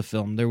watched the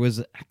film, there was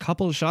a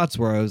couple of shots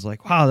where I was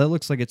like, wow, that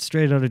looks like it's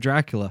straight out of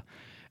Dracula.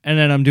 And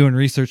then I'm doing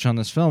research on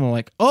this film. I'm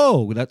like,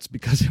 oh, that's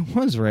because it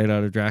was right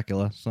out of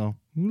Dracula. So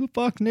who the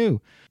fuck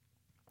knew?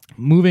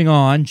 Moving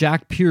on,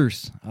 Jack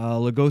Pierce,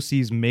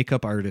 Lugosi's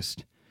makeup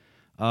artist,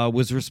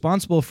 was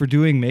responsible for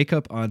doing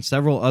makeup on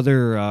several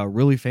other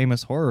really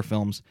famous horror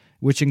films,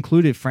 which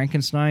included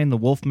Frankenstein, The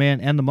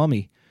Wolfman, and The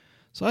Mummy.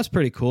 So that's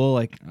pretty cool.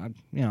 Like,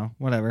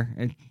 whatever.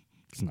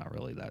 It's not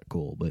really that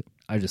cool, but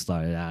I just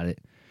thought I'd add it.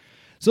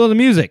 So the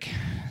music.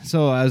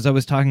 So as I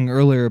was talking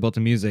earlier about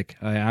the music,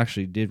 I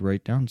actually did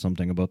write down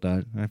something about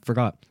that. I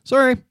forgot.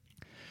 Sorry.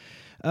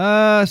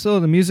 So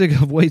the music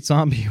of White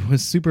Zombie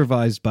was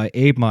supervised by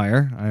Abe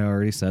Meyer. I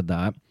already said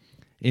that.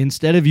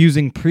 Instead of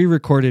using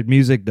pre-recorded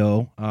music,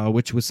 though,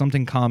 which was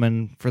something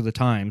common for the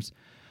times,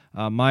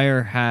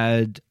 Meyer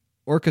had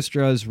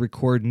orchestras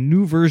record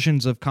new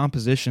versions of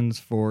compositions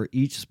for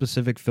each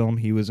specific film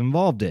he was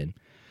involved in.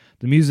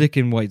 The music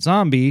in White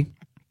Zombie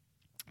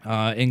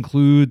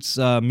includes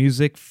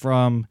music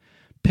from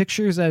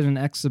Pictures at an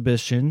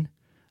Exhibition,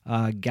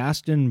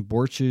 Gaston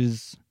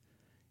Borch's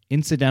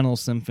Incidental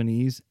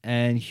Symphonies,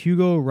 and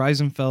Hugo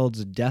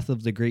Reisenfeld's Death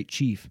of the Great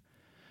Chief.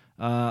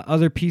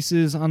 Other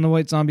pieces on the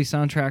White Zombie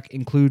soundtrack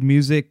include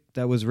music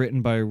that was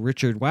written by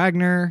Richard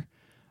Wagner,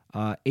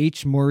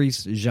 H.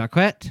 Maurice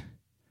Jacquet,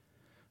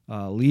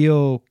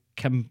 Leo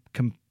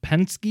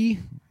Kempensky,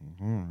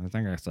 I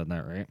think I said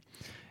that right,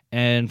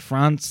 and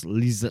Franz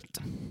Liszt.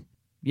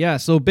 Yeah,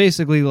 so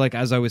basically, like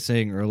as I was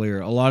saying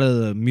earlier, a lot of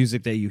the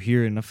music that you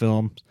hear in the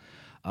film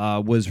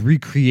was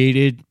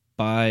recreated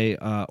by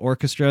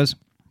orchestras,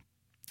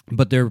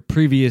 but they're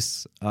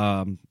previous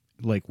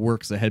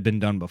works that had been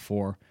done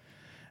before.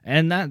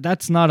 And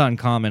that's not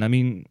uncommon. I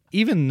mean,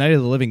 even Night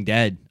of the Living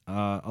Dead,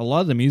 a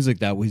lot of the music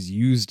that was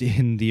used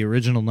in the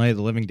original Night of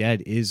the Living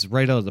Dead is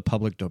right out of the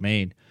public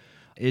domain.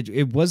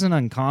 It wasn't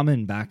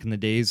uncommon back in the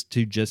days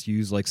to just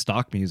use like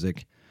stock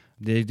music.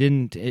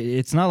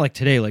 It's not like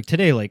today. Like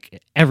today,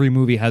 like every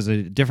movie has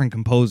a different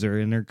composer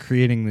and they're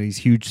creating these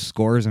huge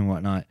scores and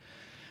whatnot.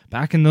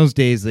 Back in those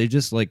days, they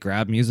just like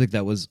grabbed music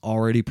that was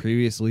already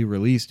previously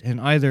released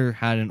and either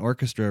had an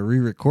orchestra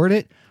re-record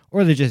it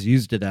or they just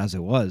used it as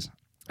it was.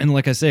 And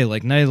like I say,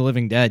 like Night of the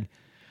Living Dead,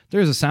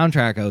 there's a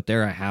soundtrack out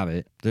there. I have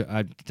it.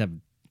 I have a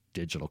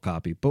digital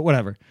copy, but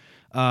whatever.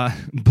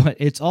 But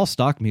it's all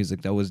stock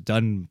music that was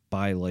done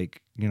by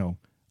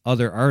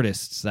other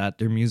artists that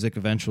their music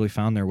eventually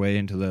found their way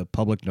into the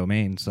public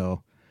domain.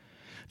 So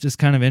just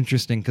kind of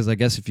interesting because I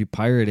guess if you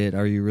pirate it,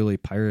 are you really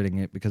pirating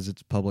it because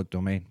it's public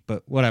domain?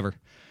 But whatever.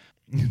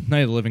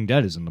 Night of the Living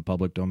Dead is in the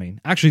public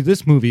domain. Actually,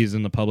 this movie is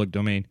in the public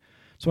domain.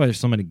 That's why there's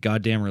so many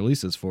goddamn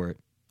releases for it.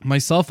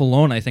 Myself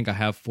alone, I think I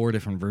have 4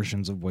 different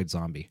versions of White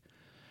Zombie,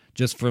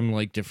 just from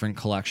like different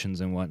collections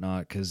and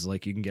whatnot. Because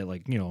like you can get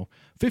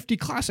 50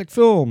 classic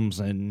films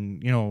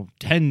and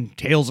 10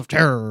 tales of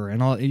terror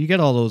and all. You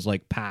get all those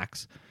like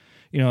packs,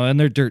 and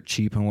they're dirt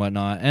cheap and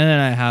whatnot. And then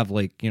I have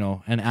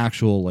an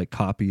actual like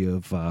copy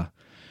of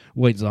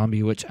White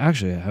Zombie, which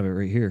actually I have it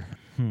right here.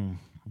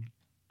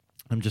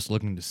 I'm just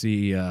looking to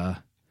see.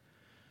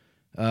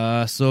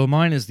 So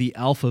mine is the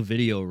Alpha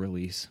Video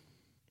release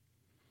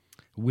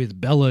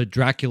with Bela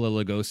Dracula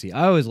Lugosi.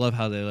 I always love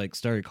how they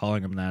started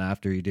calling him that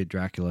after he did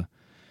Dracula.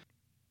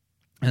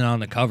 And on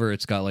the cover,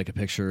 it's got a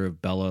picture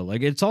of Bela.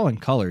 It's all in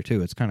color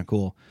too. It's kind of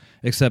cool.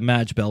 Except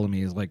Madge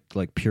Bellamy is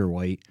like pure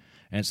white,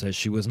 and it says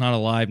she was not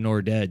alive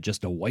nor dead,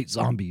 just a white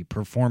zombie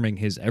performing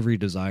his every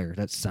desire.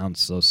 That sounds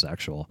so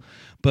sexual,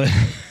 but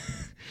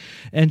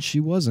and she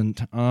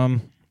wasn't.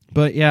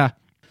 But yeah.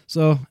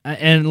 So,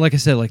 and like I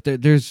said,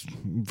 there's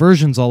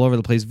versions all over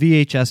the place.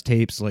 VHS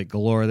tapes,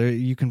 galore. There,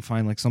 you can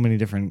find, so many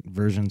different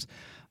versions.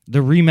 The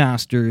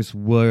remasters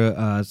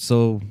were,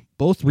 so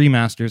both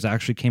remasters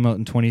actually came out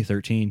in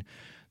 2013.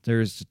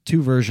 There's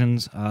 2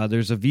 versions.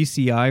 There's a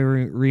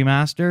VCI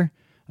remaster,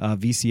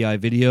 VCI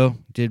Video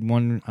did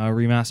one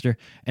remaster,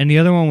 and the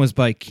other one was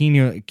by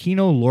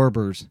Kino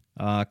Lorber's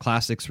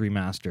Classics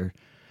Remaster.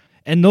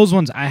 And those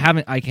ones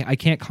I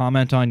can't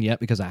comment on yet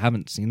because I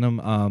haven't seen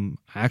them.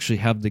 I actually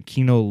have the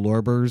Kino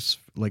Lorber's,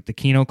 like the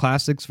Kino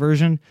Classics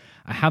version.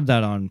 I have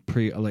that on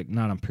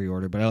not on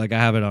pre-order, but I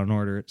have it on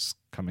order. It's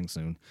coming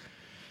soon.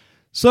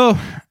 So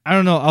I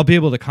don't know. I'll be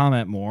able to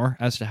comment more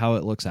as to how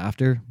it looks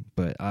after.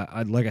 But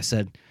I like I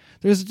said,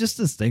 there's just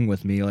this thing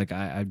with me. Like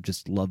I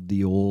just love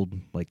the old,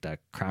 like that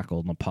crackle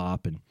and the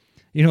pop, and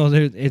you know,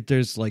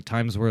 there's like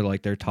times where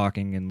like they're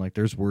talking and like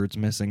there's words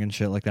missing and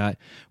shit like that,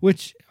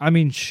 which I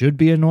mean should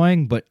be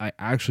annoying, but I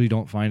actually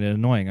don't find it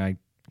annoying. I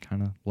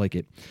kind of like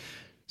it.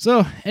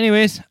 So,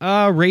 anyways,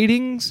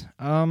 ratings.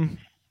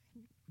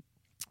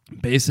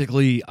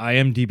 Basically,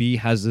 IMDb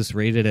has this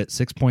rated at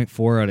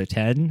 6.4 out of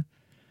 10,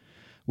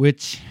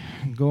 which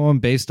going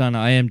based on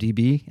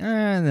IMDb,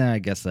 I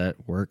guess that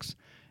works.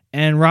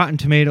 And Rotten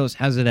Tomatoes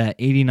has it at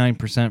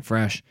 89%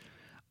 fresh.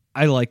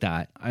 I like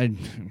that. I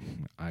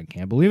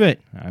can't believe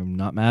it. I'm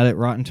not mad at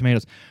Rotten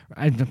Tomatoes.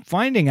 I'm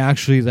finding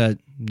actually that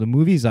the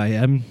movies I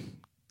am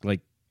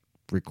like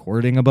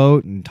recording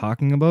about and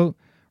talking about,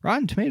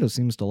 Rotten Tomatoes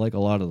seems to like a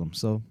lot of them,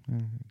 so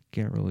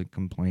can't really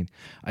complain.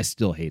 I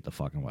still hate the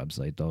fucking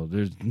website though.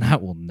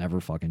 That will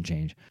never fucking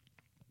change.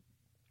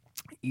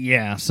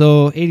 Yeah,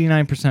 so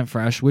 89%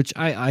 fresh, which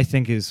I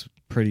think is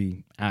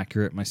pretty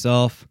accurate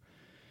myself.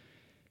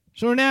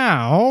 So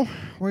now,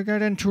 we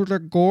get into the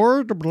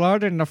gore, the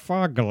blood, and the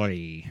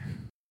fugly.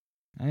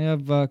 I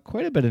have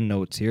quite a bit of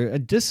notes here.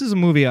 This is a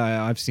movie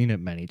I've seen it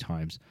many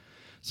times.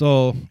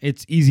 So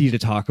it's easy to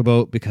talk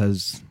about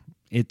because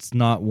it's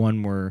not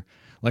one where,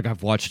 like,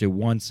 I've watched it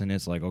once and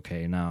it's like,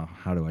 okay, now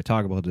how do I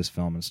talk about this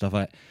film and stuff?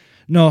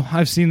 No,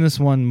 I've seen this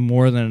one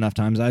more than enough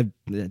times. I've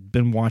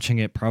been watching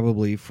it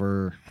probably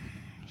for,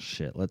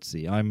 let's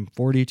see. I'm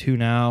 42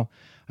 now.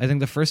 I think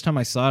the first time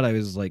I saw it, I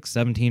was like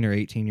 17 or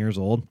 18 years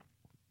old.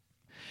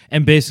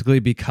 And basically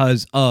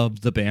because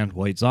of the band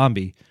White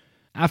Zombie.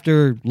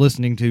 After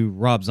listening to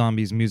Rob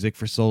Zombie's music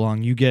for so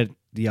long, you get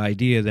the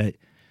idea that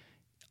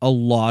a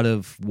lot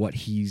of what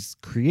he's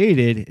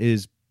created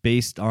is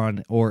based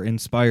on or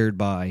inspired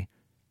by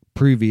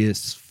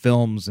previous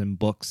films and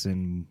books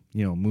and,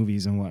 you know,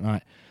 movies and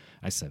whatnot.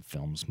 I said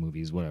films,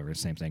 movies, whatever,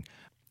 same thing.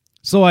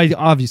 So I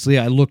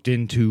looked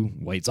into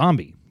White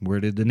Zombie. Where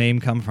did the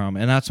name come from?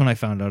 And that's when I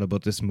found out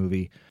about this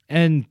movie.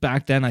 And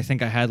back then, I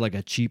think I had like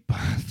a cheap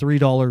 $3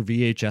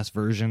 VHS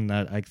version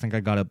that I think I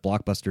got at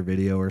Blockbuster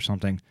Video or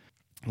something.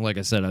 Like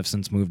I said, I've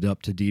since moved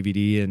up to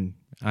DVD and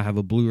I have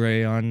a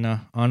Blu-ray on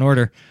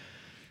order.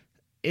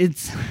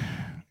 It's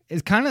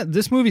kind of,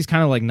 this movie's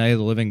kind of like Night of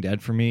the Living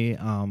Dead for me.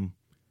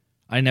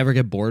 I never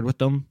get bored with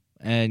them.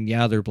 And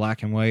yeah, they're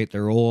black and white.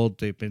 They're old.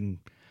 They've been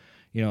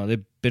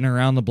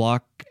around the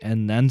block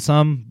and then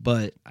some,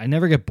 but I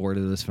never get bored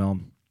of this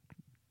film.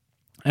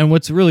 And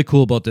what's really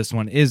cool about this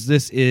one is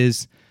this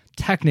is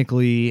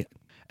technically,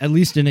 at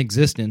least in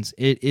existence,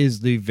 it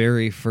is the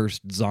very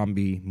first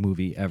zombie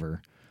movie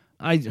ever.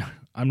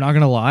 I'm not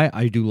going to lie,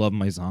 I do love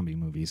my zombie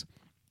movies.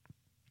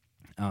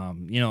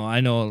 I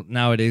know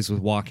nowadays with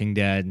Walking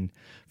Dead and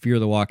Fear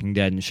of the Walking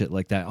Dead and shit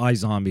like that,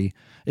 iZombie,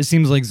 it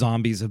seems like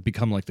zombies have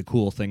become like the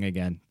cool thing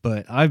again.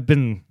 But I've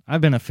been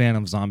a fan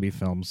of zombie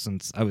films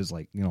since I was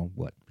like,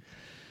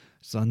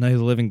 so Night of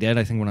the Living Dead,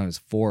 I think when I was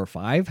 4 or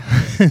 5.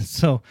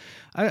 So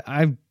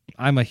I'm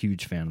a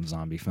huge fan of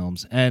zombie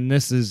films, and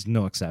this is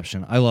no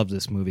exception. I love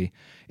this movie.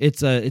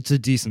 It's a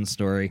decent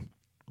story.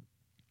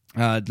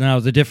 Now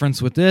the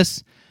difference with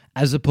this,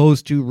 as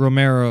opposed to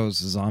Romero's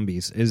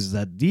zombies, is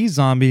that these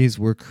zombies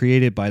were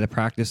created by the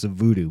practice of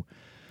voodoo.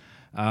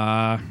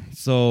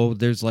 So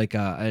there's like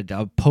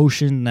a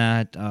potion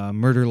that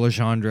Murder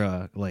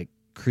Legendre like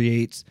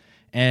creates,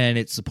 and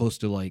it's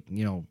supposed to like,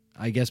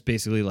 I guess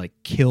basically like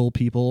kill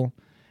people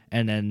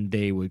and then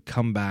they would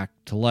come back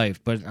to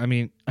life. But I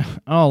mean, in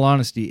all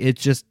honesty,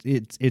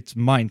 it's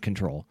mind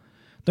control.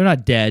 They're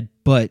not dead,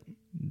 but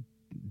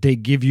they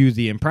give you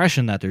the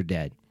impression that they're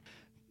dead.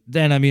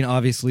 Then, I mean,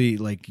 obviously,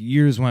 like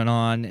years went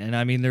on, and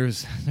I mean, there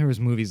was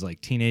movies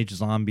like Teenage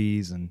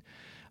Zombies and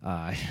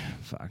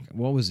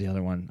what was the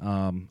other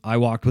one? I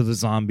Walked with a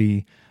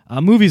Zombie.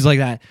 Movies like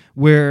that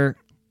where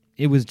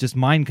it was just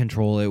mind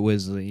control. It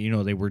was,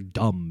 they were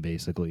dumb,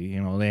 basically.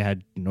 They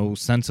had no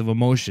sense of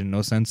emotion,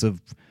 no sense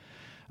of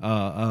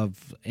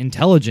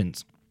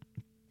intelligence.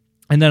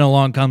 And then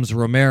along comes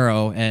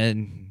Romero,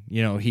 and,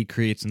 he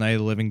creates Night of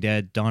the Living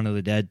Dead, Dawn of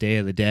the Dead, Day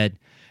of the Dead.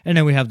 And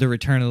then we have the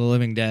Return of the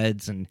Living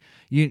Deads. And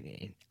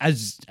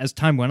as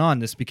time went on,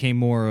 this became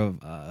more of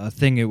a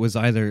thing. It was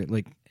either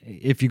like,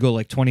 if you go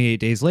like 28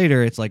 days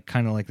later, it's like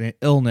kind of like the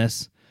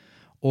illness.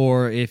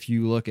 Or if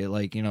you look at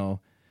like, the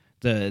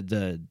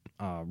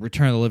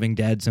Return of the Living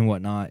Deads and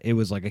whatnot, it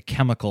was like a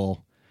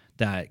chemical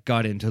that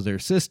got into their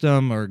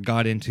system or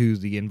got into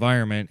the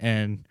environment,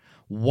 and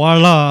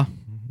voila,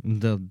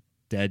 the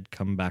dead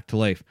come back to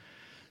life.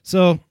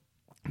 So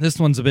this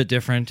one's a bit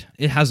different.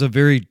 It has a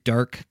very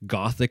dark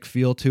gothic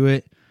feel to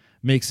it,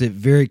 makes it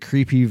very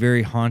creepy,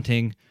 very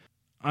haunting.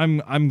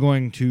 I'm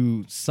going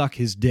to suck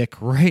his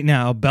dick right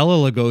now.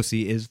 Bela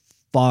Lugosi is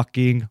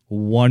fucking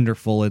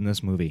wonderful in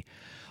this movie.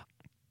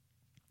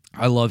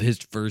 I love his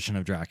version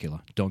of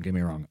Dracula. Don't get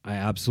me wrong. I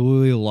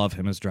absolutely love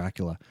him as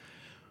Dracula.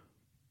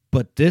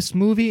 But this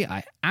movie,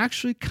 I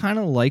actually kind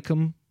of like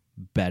him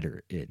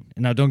better in.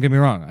 And now, don't get me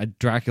wrong.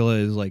 Dracula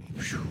is like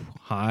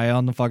high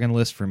on the fucking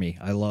list for me.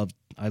 I love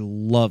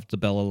the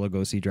Bela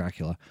Lugosi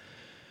Dracula.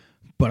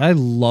 But I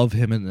love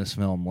him in this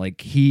film.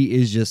 Like,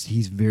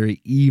 he's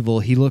very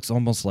evil. He looks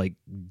almost like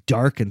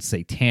dark and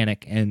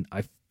satanic, and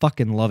I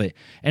fucking love it.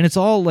 And it's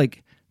all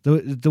like,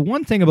 the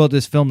one thing about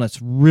this film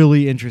that's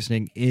really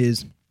interesting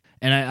is,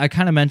 and I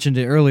kind of mentioned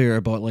it earlier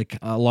about like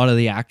a lot of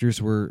the actors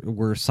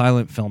were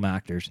silent film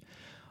actors.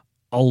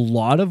 A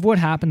lot of what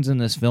happens in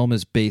this film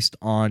is based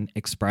on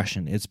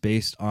expression. It's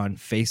based on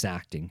face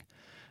acting.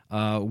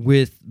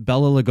 With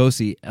Bela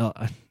Lugosi,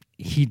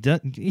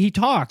 he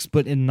talks,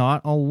 but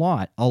not a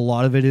lot. A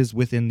lot of it is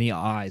within the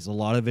eyes. A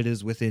lot of it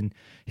is within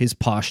his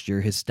posture,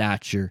 his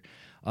stature,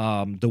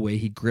 the way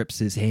he grips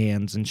his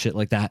hands and shit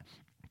like that.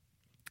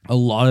 A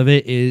lot of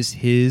it is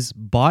his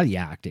body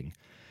acting.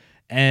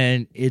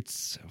 And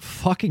it's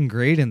fucking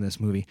great in this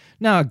movie.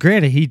 Now,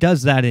 granted, he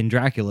does that in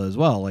Dracula as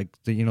well, like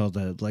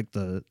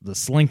the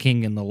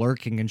slinking and the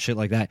lurking and shit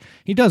like that.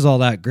 He does all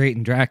that great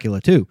in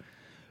Dracula too.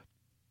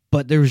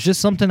 But there was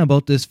just something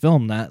about this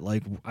film that,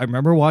 like, I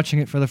remember watching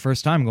it for the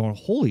first time, going,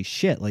 "Holy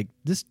shit!" Like,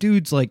 this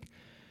dude's like,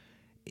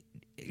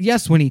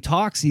 yes, when he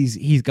talks,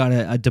 he's got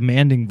a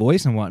demanding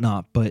voice and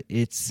whatnot, but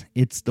it's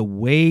the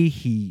way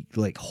he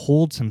like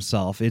holds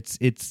himself. It's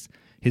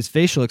his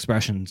facial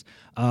expressions.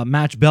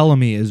 Match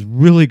Bellamy is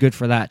really good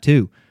for that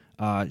too.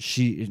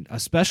 She,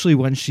 especially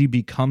when she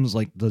becomes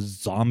like the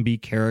zombie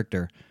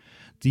character,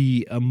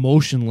 the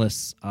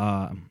emotionless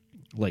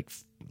like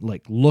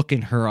look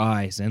in her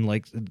eyes, and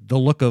like the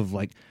look of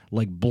like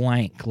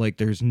blank, like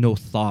there's no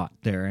thought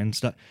there and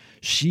stuff.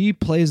 She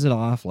plays it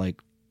off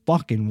like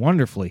fucking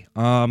wonderfully.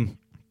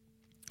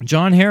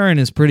 John Herron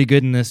is pretty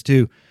good in this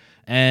too.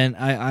 And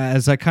I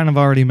as I kind of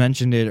already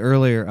mentioned it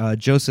earlier,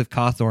 Joseph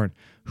Cawthorn,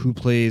 who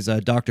plays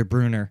Dr.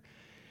 Brunner,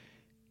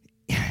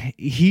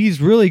 he's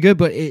really good,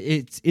 but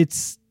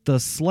it's the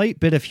slight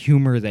bit of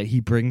humor that he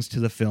brings to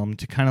the film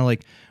to kind of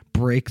like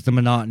break the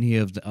monotony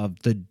of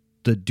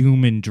the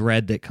doom and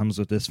dread that comes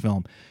with this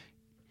film.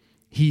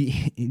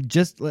 He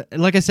just,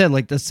 like I said,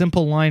 like the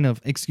simple line of,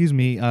 "Excuse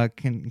me,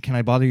 can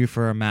I bother you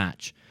for a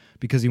match?"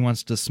 Because he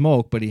wants to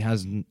smoke, but he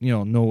has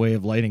no way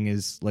of lighting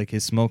his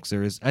smokes.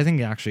 I think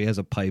he actually has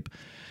a pipe.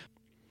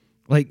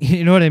 Like,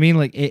 you know what I mean?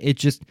 Like it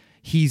just,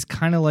 he's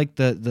kind of like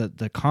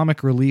the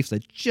comic relief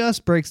that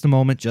just breaks the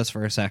moment just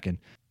for a second.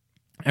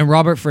 And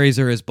Robert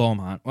Fraser is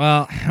Beaumont.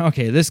 Well,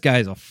 okay, this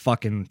guy's a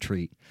fucking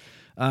treat.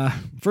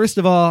 First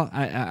of all,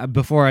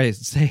 before I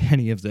say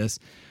any of this,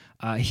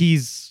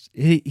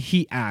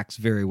 he acts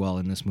very well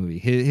in this movie.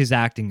 His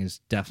acting is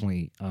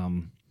definitely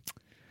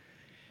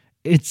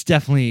it's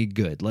definitely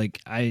good.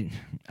 Like,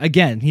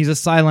 he's a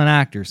silent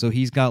actor, so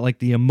he's got like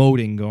the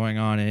emoting going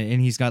on,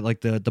 and he's got like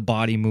the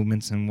body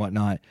movements and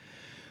whatnot.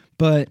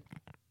 But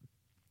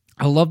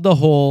I love the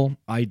whole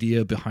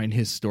idea behind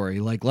his story.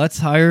 Like, let's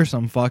hire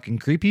some fucking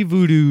creepy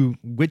voodoo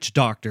witch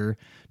doctor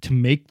to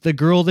make the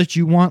girl that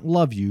you want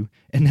love you,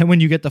 and then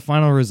when you get the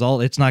final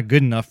result, it's not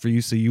good enough for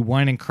you, so you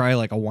whine and cry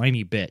like a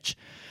whiny bitch.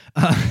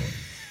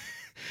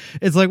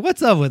 It's like,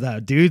 what's up with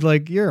that, dude?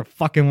 Like, you're a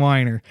fucking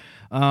whiner.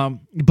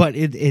 But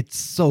it's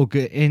so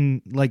good.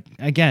 And like,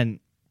 again,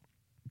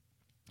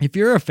 if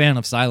you're a fan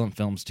of silent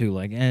films too,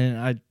 like,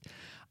 and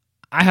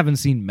I haven't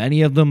seen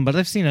many of them, but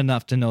I've seen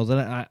enough to know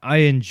that I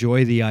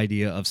enjoy the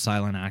idea of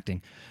silent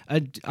acting.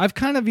 I've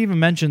kind of even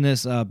mentioned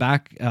this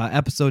back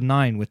episode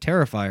 9 with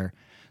Terrifier,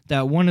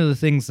 that one of the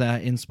things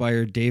that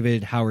inspired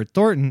David Howard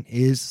Thornton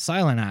is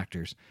silent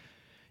actors.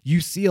 You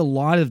see a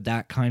lot of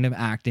that kind of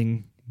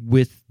acting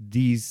with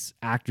these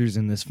actors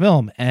in this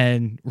film,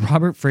 and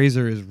Robert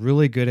Fraser is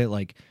really good at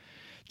like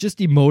just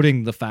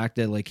emoting the fact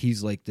that like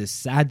he's like this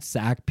sad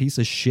sack piece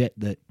of shit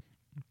that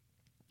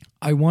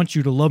I want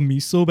you to love me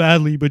so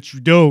badly, but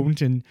you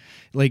don't. And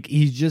like,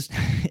 he's just,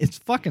 it's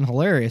fucking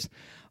hilarious.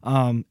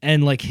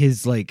 And like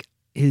his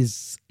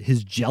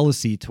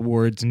jealousy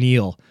towards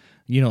Neil,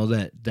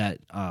 that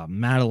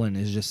Madeline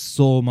is just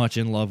so much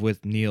in love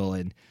with Neil,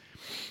 and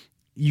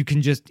you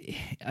can just,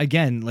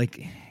 again,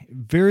 like,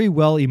 very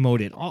well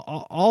emoted.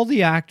 All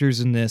the actors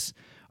in this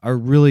are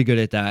really good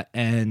at that,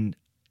 and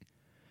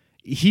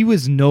he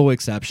was no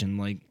exception.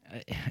 Like,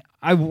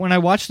 when I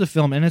watched the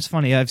film, and it's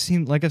funny, I've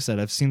seen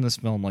this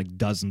film like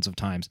dozens of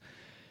times,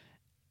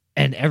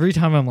 and every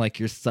time I'm like,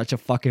 you're such a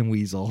fucking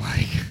weasel.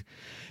 Like,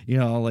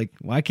 like,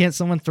 why can't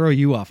someone throw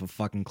you off a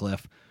fucking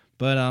cliff?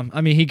 But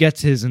I mean, he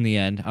gets his in the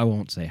end. I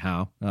won't say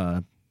how.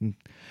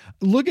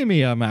 Look at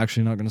me. I'm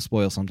actually not going to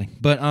spoil something,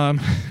 but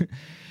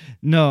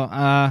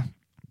no.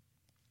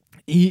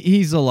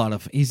 He's a lot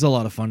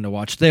of fun to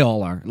watch. They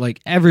all are. Like,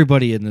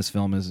 everybody in this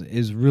film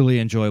is really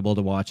enjoyable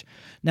to watch.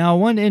 Now,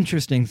 one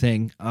interesting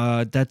thing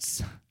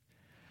that's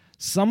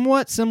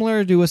somewhat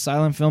similar to a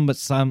silent film, but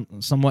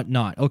somewhat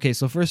not. Okay,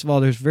 so first of all,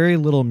 there's very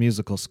little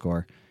musical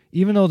score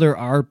even though there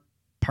are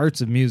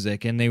parts of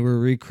music and they were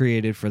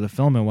recreated for the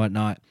film and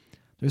whatnot,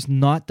 there's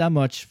not that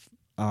much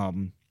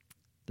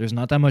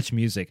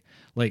music.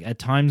 Like at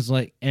times,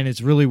 like, and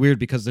it's really weird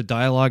because the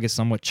dialogue is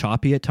somewhat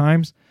choppy at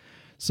times.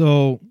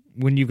 So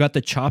when you've got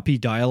the choppy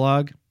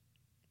dialogue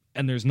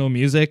and there's no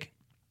music,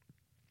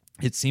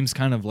 it seems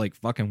kind of like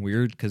fucking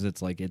weird because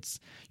it's like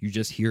you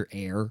just hear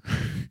air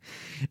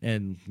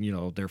and, you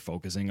know, they're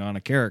focusing on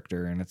a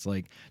character and it's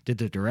like, did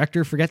the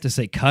director forget to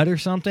say cut or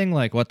something?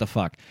 Like, what the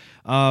fuck?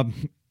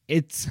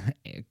 It's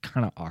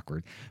kind of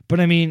awkward. But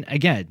I mean,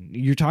 again,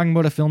 you're talking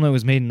about a film that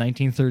was made in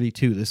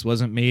 1932. This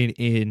wasn't made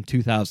in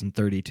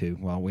 2032.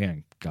 Well, we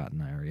haven't gotten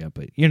there yet,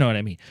 but you know what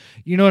I mean.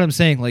 You know what I'm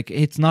saying? Like,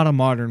 it's not a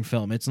modern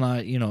film. It's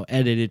not, you know,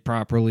 edited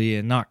properly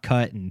and not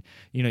cut, and,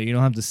 you know, you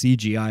don't have the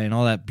CGI and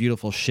all that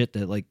beautiful shit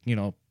that, like, you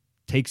know,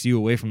 takes you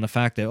away from the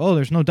fact that, oh,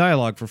 there's no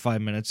dialogue for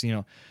 5 minutes. You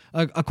know,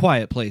 A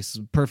Quiet Place,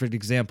 perfect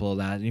example of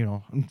that. You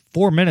know,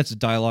 4 minutes of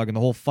dialogue in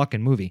the whole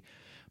fucking movie.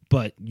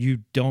 But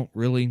you don't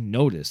really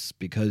notice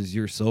because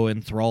you're so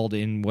enthralled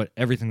in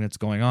everything that's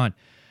going on.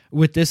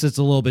 With this, it's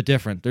a little bit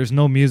different. There's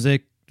no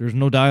music, there's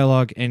no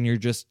dialogue, and you're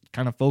just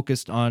kind of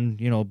focused on,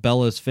 you know,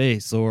 Bella's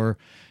face or,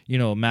 you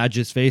know,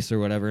 Madge's face or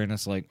whatever, and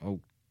it's like,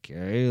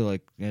 okay,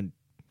 like, and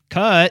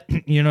cut,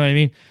 you know what I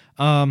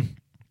mean?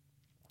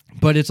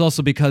 But it's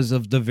also because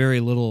of the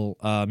very little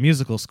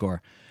musical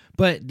score.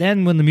 But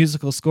then when the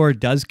musical score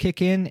does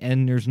kick in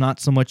and there's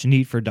not so much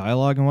need for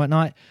dialogue and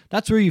whatnot,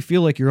 that's where you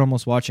feel like you're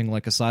almost watching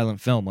like a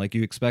silent film. Like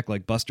you expect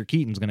like Buster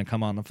Keaton's going to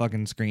come on the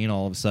fucking screen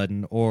all of a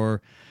sudden,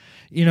 or,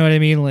 you know what I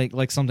mean?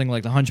 Like something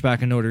like The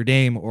Hunchback of Notre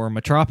Dame or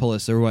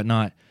Metropolis or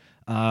whatnot.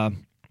 Like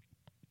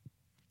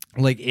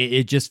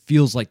it just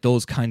feels like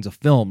those kinds of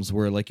films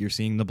where like you're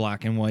seeing the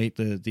black and white,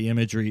 the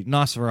imagery.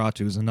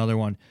 Nosferatu is another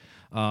one.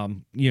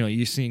 You know,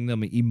 you're seeing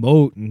them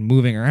emote and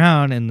moving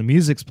around and the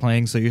music's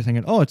playing, so you're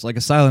thinking, oh, it's like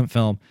a silent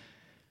film.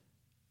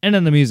 And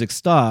then the music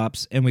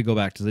stops and we go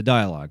back to the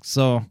dialogue.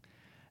 So,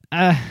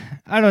 I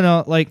don't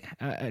know, like,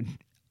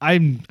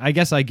 I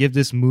guess I give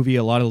this movie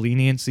a lot of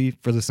leniency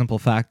for the simple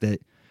fact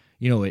that,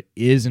 you know, it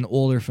is an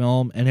older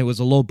film and it was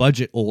a low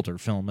budget older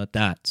film at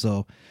that.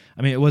 So,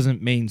 I mean, it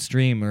wasn't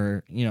mainstream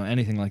or, you know,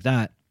 anything like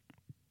that.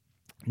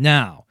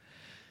 Now,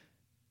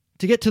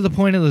 to get to the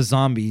point of the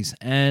zombies,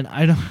 and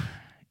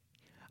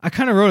I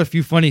kind of wrote a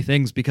few funny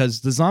things because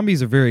the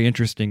zombies are very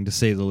interesting, to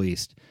say the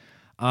least.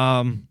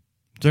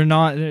 They're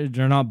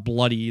not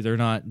bloody. They're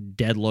not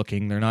dead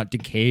looking. They're not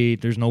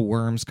decayed. There's no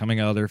worms coming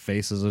out of their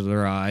faces or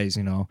their eyes.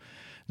 You know,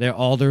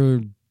 all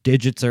their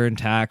digits are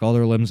intact. All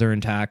their limbs are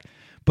intact.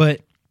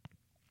 But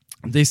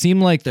they seem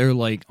like they're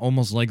like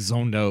almost like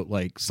zoned out.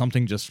 Like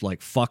something just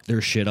like fucked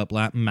their shit up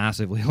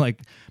massively.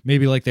 Like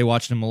maybe like they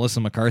watched a Melissa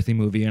McCarthy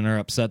movie and are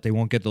upset they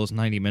won't get those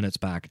 90 minutes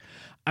back.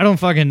 I don't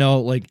fucking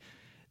know. Like,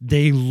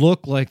 they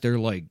look like they're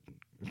like,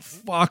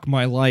 fuck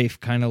my life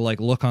kind of like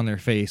look on their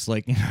face.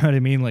 Like, you know what I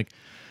mean? Like,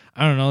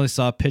 I don't know. They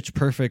saw Pitch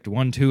Perfect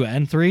 1, 2,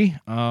 and 3.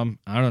 I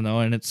don't know.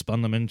 And it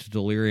spun them into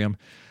delirium.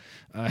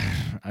 I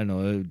don't know.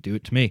 It would do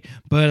it to me.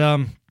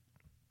 But,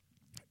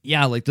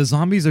 yeah, like the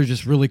zombies are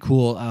just really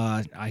cool.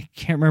 I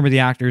can't remember the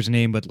actor's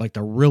name, but like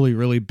the really,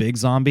 really big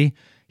zombie,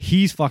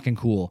 he's fucking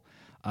cool.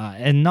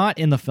 And not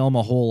in the film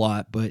a whole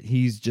lot, but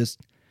he's just,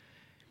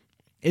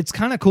 it's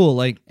kind of cool.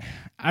 Like,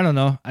 I don't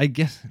know. I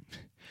guess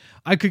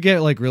I could get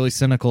like really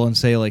cynical and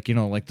say like, you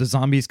know, like the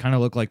zombies kind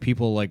of look like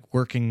people like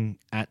working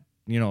at,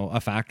 you know,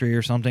 a factory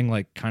or something,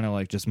 like kind of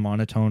like just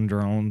monotone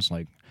drones,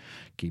 like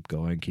keep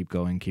going, keep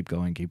going, keep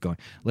going, keep going.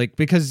 Like,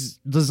 because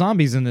the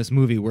zombies in this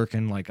movie work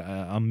in like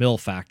a mill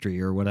factory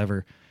or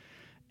whatever.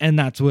 And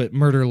that's what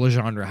Murder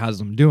Legendre has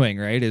them doing,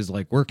 right? Is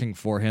like working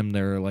for him.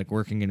 They're like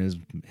working in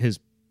his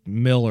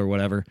mill or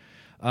whatever.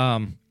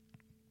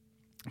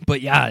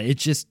 But yeah,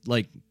 it's just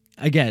like,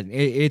 again,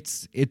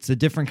 it's a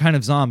different kind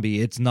of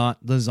zombie. It's not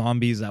the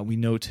zombies that we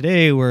know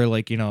today where,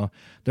 like, you know,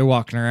 they're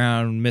walking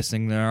around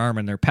missing their arm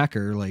and their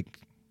pecker, like,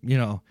 you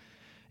know,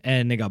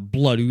 and they got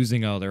blood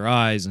oozing out of their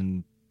eyes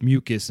and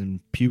mucus and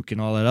puke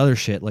and all that other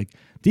shit. Like,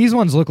 these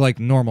ones look like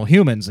normal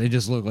humans. They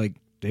just look like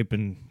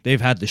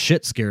they've had the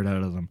shit scared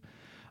out of them.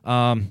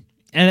 And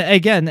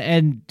again,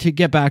 and to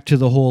get back to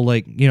the whole,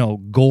 like, you know,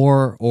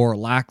 gore or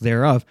lack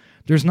thereof,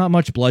 there's not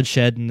much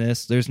bloodshed in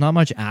this. There's not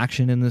much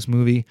action in this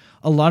movie.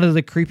 A lot of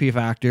the creepy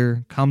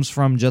factor comes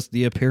from just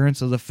the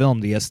appearance of the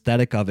film, the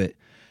aesthetic of it,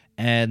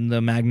 and the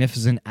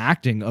magnificent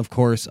acting, of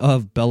course,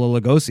 of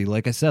Bela Lugosi.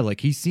 Like I said, like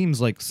he seems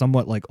like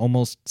somewhat like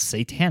almost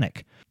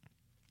satanic.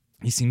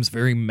 He seems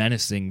very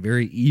menacing,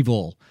 very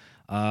evil.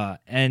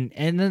 And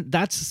then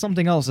that's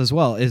something else as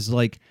well, is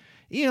like,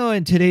 you know,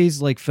 in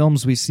today's like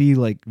films, we see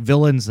like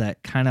villains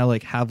that kind of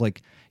like have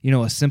like, you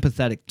know, a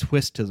sympathetic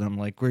twist to them,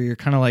 like where you're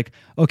kind of like,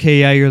 okay,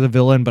 yeah, you're the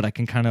villain, but I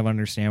can kind of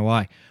understand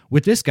why.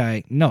 With this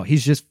guy, no,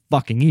 he's just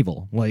fucking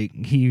evil. Like,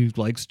 he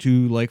likes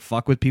to like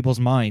fuck with people's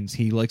minds.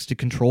 He likes to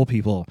control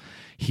people.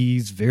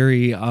 He's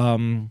very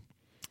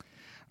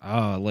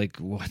like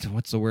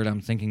what's the word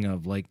I'm thinking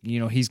of? Like, you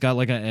know, he's got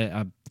like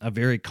a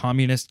very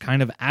communist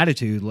kind of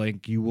attitude.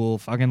 Like, you will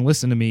fucking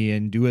listen to me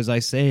and do as I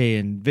say,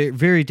 and very,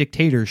 very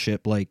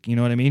dictatorship. Like, you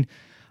know what I mean?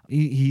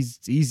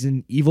 he's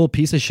an evil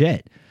piece of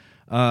shit.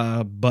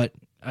 But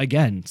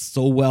again,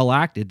 so well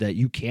acted that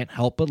you can't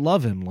help but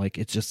love him. Like,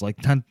 it's just like,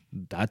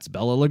 that's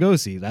Bela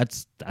Lugosi.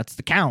 That's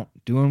the Count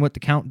doing what the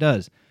Count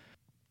does.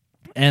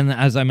 And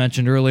as I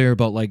mentioned earlier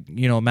about, like,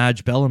 you know,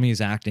 Madge Bellamy's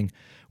acting,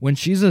 when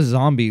she's a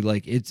zombie,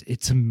 like,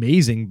 it's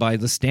amazing by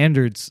the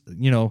standards,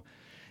 you know,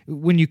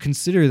 when you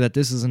consider that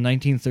this is a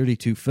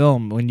 1932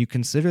 film, when you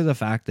consider the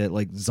fact that,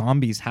 like,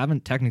 zombies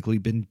haven't technically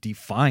been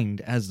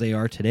defined as they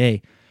are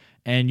today,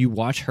 and you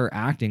watch her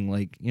acting,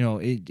 like, you know,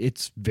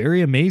 it's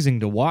very amazing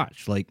to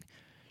watch. Like,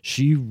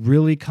 she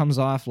really comes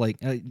off like,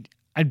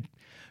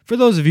 for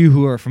those of you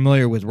who are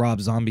familiar with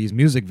Rob Zombie's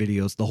music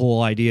videos, the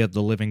whole idea of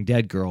the Living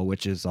Dead girl,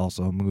 which is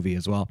also a movie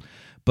as well,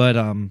 but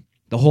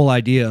the whole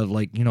idea of,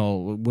 like, you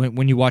know,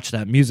 when you watch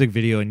that music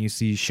video and you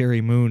see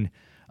Sherry Moon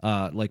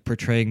like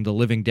portraying the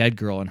Living Dead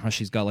girl and how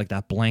she's got like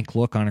that blank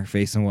look on her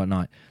face and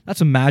whatnot,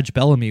 that's what Madge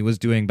Bellamy was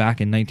doing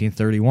back in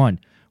 1931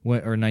 or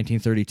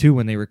 1932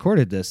 when they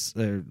recorded this,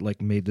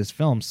 like made this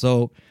film.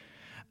 So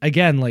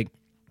again, like,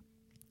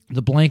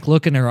 the blank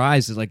look in her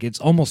eyes is like, it's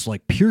almost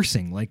like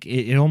piercing. Like,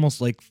 it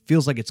almost like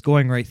feels like it's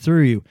going right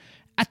through you.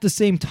 At the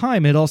same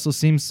time, it also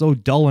seems so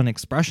dull and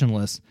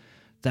expressionless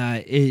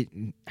that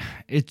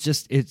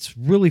it's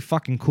really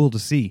fucking cool to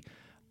see.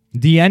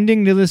 The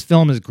ending to this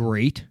film is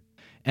great.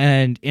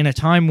 And in a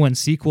time when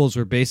sequels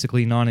were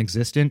basically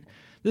non-existent,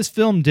 this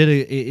film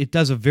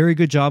does a very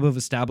good job of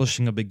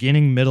establishing a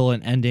beginning, middle,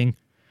 and ending.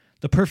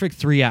 The perfect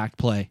 3-act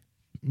play.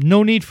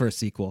 No need for a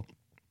sequel.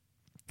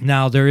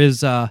 Now, there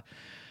is...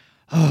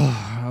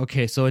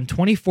 okay, so in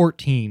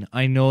 2014,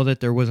 I know that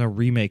there was a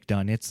remake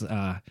done. It's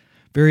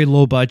very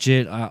low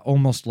budget,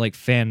 almost like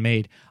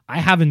fan-made. I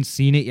haven't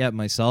seen it yet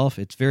myself.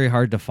 It's very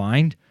hard to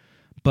find,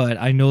 but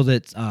I know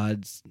that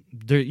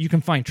you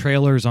can find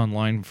trailers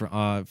online for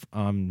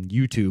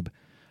YouTube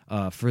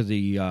for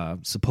the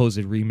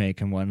supposed remake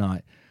and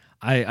whatnot.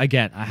 I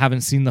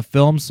haven't seen the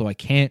film, so I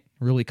can't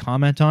really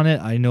comment on it.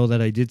 I know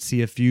that I did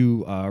see a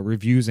few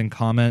reviews and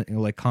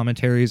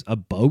commentaries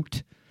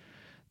about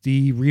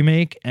the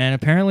remake, and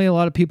apparently a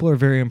lot of people are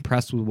very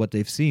impressed with what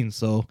they've seen,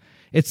 so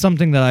it's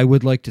something that I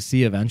would like to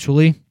see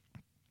eventually.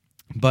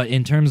 But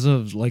in terms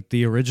of, like,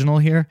 the original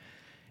here,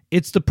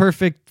 it's the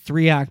perfect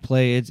 3-act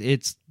play.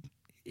 It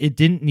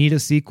didn't need a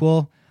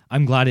sequel.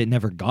 I'm glad it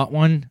never got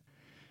one.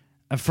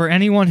 For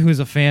anyone who's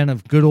a fan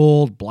of good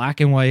old black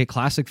and white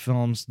classic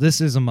films,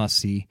 this is a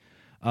must-see.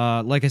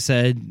 Like I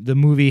said, the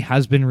movie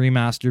has been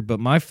remastered,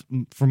 but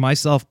for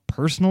myself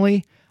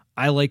personally,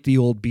 I like the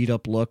old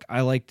beat-up look.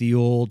 I like the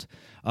old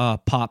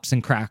pops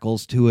and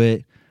crackles to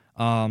it.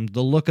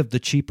 The look of the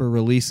cheaper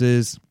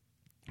releases,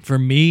 for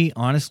me,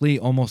 honestly,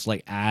 almost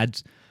like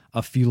adds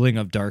a feeling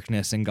of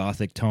darkness and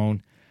gothic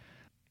tone.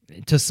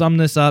 To sum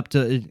this up,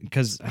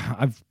 because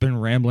I've been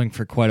rambling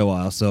for quite a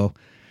while, so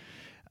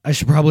I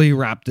should probably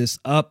wrap this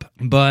up.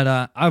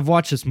 But I've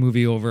watched this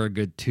movie over a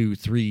good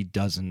 2-3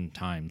 dozen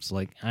times.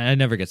 Like, I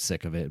never get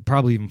sick of it.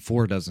 Probably even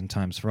 4 dozen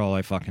times for all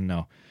I fucking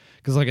know.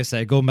 Because, like I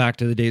said, going back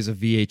to the days of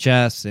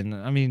VHS, and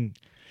I mean,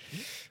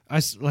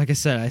 like I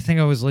said, I think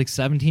I was like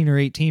 17 or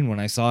 18 when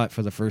I saw it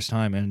for the first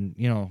time, and,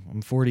 you know,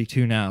 I'm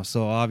 42 now,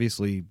 so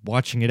obviously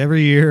watching it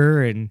every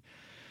year, and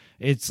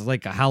it's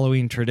like a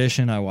Halloween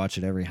tradition. I watch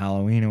it every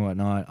Halloween and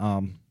whatnot.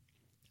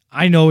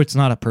 I know it's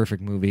not a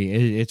perfect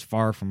movie. It's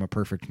far from a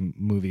perfect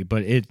movie,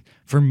 but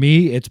for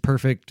me, it's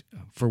perfect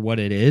for what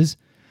it is.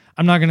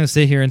 I'm not going to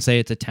sit here and say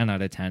it's a 10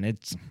 out of 10.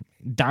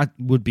 That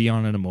would be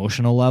on an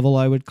emotional level.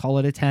 I would call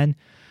it a 10.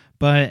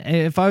 But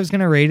if I was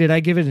going to rate it,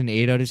 I'd give it an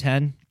 8 out of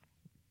 10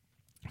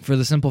 for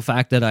the simple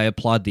fact that I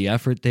applaud the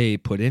effort they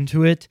put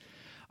into it.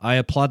 I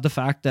applaud the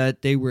fact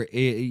that they were,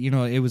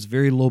 it was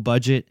very low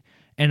budget.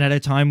 And at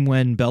a time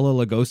when Bela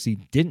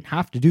Lugosi didn't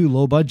have to do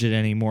low budget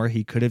anymore,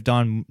 he could have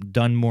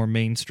done more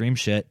mainstream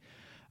shit.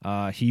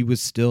 He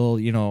was still,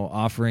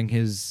 offering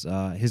his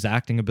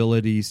acting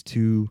abilities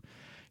to,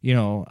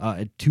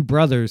 two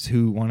brothers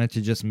who wanted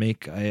to just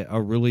make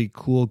a really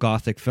cool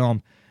gothic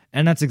film.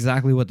 And that's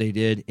exactly what they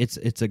did.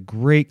 It's a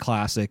great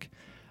classic.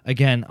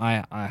 Again,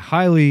 I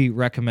highly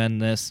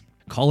recommend this.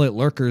 Call it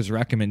Lurker's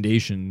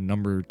recommendation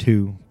number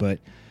 2. But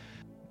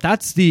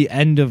that's the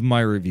end of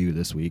my review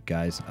this week,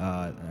 guys.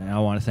 And I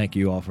want to thank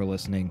you all for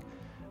listening.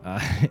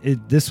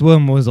 This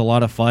one was a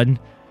lot of fun.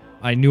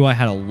 I knew I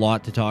had a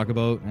lot to talk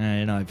about,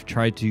 and I've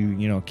tried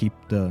to, keep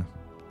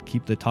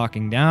the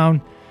talking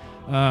down.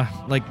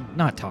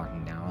 Not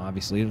talking down,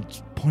 obviously. It's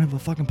the point of a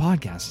fucking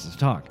podcast is to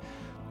talk.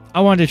 I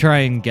wanted to try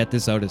and get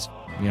this out as,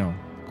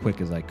 quick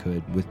as I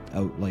could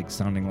without,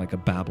 sounding like a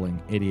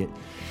babbling idiot.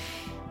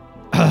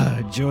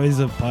 Joys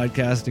of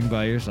podcasting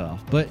by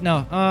yourself. But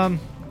no,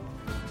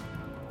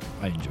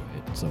 I enjoy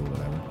it, so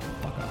whatever.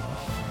 Fuck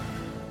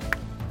off.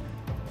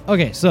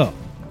 Okay, so,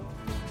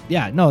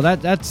 yeah, no,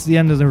 that's the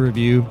end of the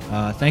review.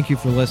 Thank you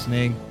for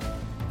listening.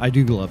 I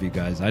do love you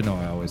guys. I know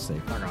I always say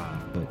fuck off,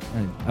 but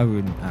I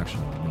wouldn't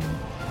actually mean it.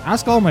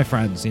 Ask all my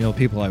friends,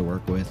 people I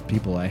work with,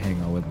 people I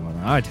hang out with,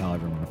 I tell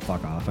everyone to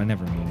fuck off. I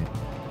never mean it.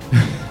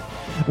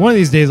 One of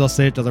these days I'll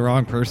say it to the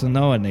wrong person,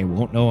 though, and they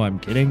won't know I'm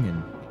kidding,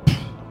 and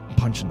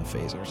punch in the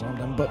face or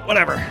something, but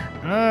whatever.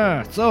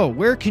 So,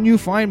 where can you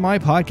find my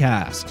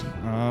podcast?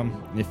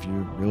 If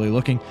you're really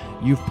looking,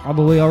 you've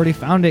probably already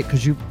found it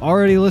because you've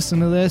already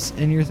listened to this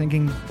and you're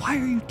thinking, why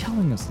are you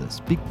telling us this?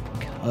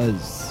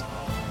 Because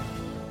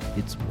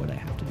it's what I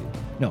have to do.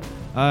 No.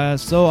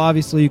 So,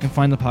 obviously, you can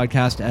find the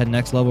podcast at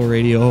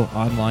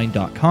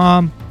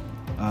nextlevelradioonline.com.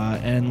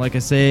 And like I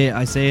say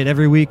it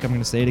every week. I'm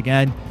going to say it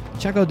again.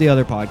 Check out the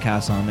other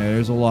podcasts on there.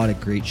 There's a lot of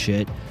great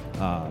shit.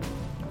 Off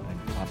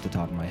the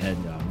top of my head,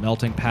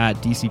 Melting Pat,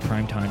 DC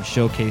Primetime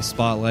Showcase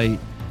Spotlight,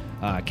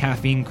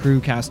 Caffeine Crew,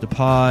 Cast of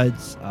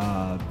Pods,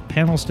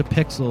 Panels to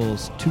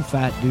Pixels, Two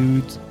Fat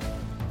Dudes.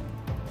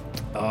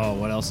 Oh,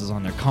 what else is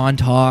on there? Con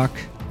Talk,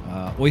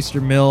 Oyster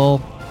Mill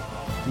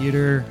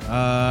Theater.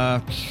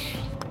 I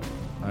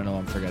know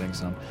I'm forgetting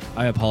some.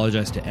 I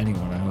apologize to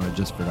anyone. I know I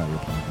just forgot your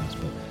podcast,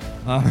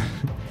 but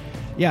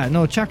yeah,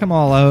 no, check them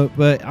all out.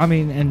 But I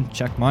mean, and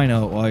check mine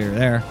out while you're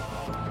there.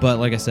 But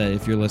like I said,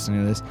 if you're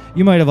listening to this,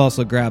 you might have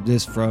also grabbed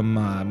this from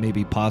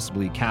maybe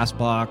possibly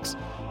CastBox.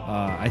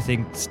 I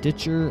think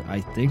Stitcher,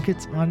 I think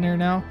it's on there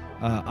now.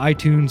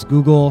 iTunes,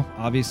 Google,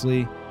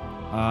 obviously.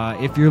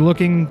 If you're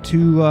looking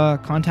to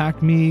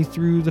contact me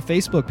through the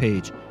Facebook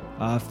page,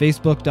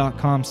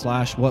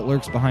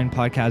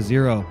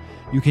 facebook.com/whatlurksbehindpodcast0.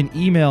 You can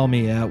email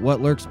me at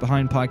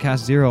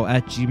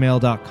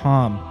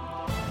whatlurksbehindpodcast0@gmail.com.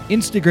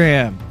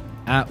 Instagram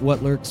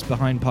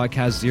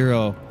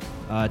 @whatlurksbehindpodcast0.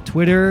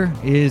 Twitter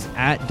is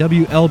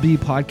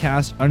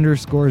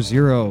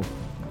 @WLBpodcast_0.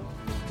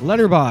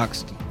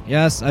 Letterboxd.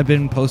 Yes, I've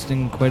been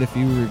posting quite a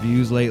few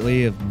reviews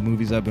lately of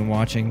movies I've been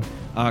watching.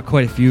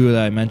 Quite a few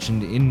that I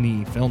mentioned in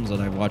the films that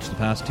I've watched the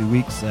past 2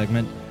 weeks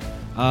segment.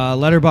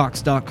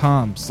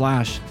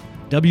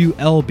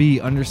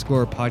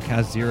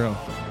 Letterboxd.com/WLB_podcast0.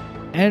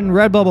 And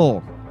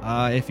Redbubble.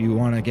 If you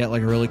want to get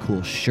like a really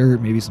cool shirt,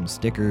 maybe some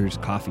stickers,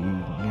 coffee,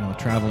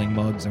 traveling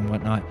mugs and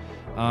whatnot.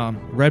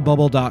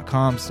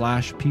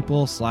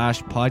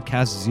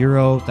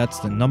 Redbubble.com/people/podcast0. That's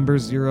the number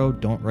 0.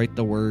 Don't write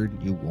the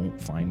word. You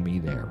won't find me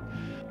there.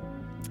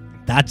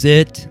 That's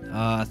it.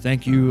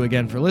 Thank you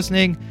again for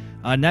listening.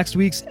 Next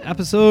week's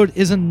episode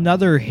is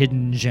another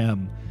hidden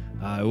gem.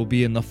 It will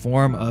be in the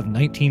form of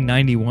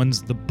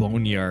 1991's The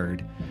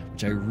Boneyard,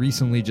 which I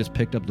recently just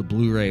picked up the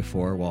Blu-ray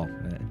for. Well,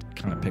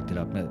 kind of picked it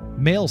up.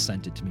 Mail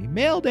sent it to me.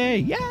 Mail day,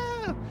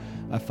 yeah!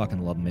 I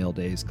fucking love mail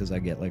days because I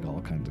get like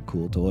all kinds of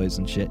cool toys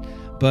and shit.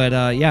 But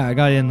yeah, I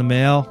got it in the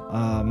mail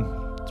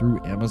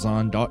through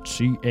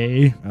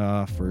Amazon.ca.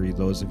 For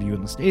those of you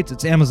in the States,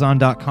 it's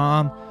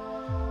Amazon.com.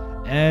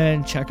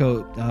 And check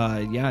out,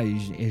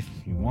 if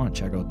you want,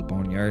 check out The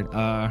Boneyard.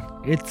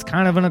 It's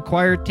kind of an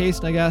acquired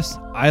taste, I guess.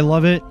 I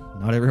love it.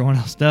 Not everyone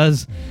else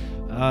does.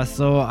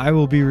 So I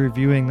will be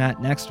reviewing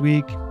that next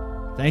week.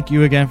 Thank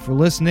you again for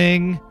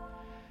listening,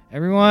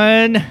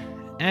 everyone.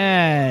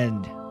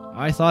 And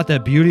I thought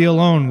that beauty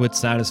alone would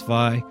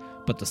satisfy,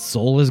 but the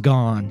soul is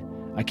gone.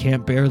 I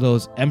can't bear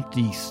those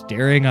empty,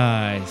 staring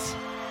eyes.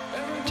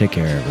 Take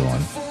care,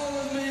 everyone.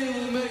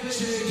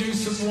 Do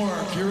some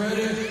work. You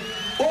ready?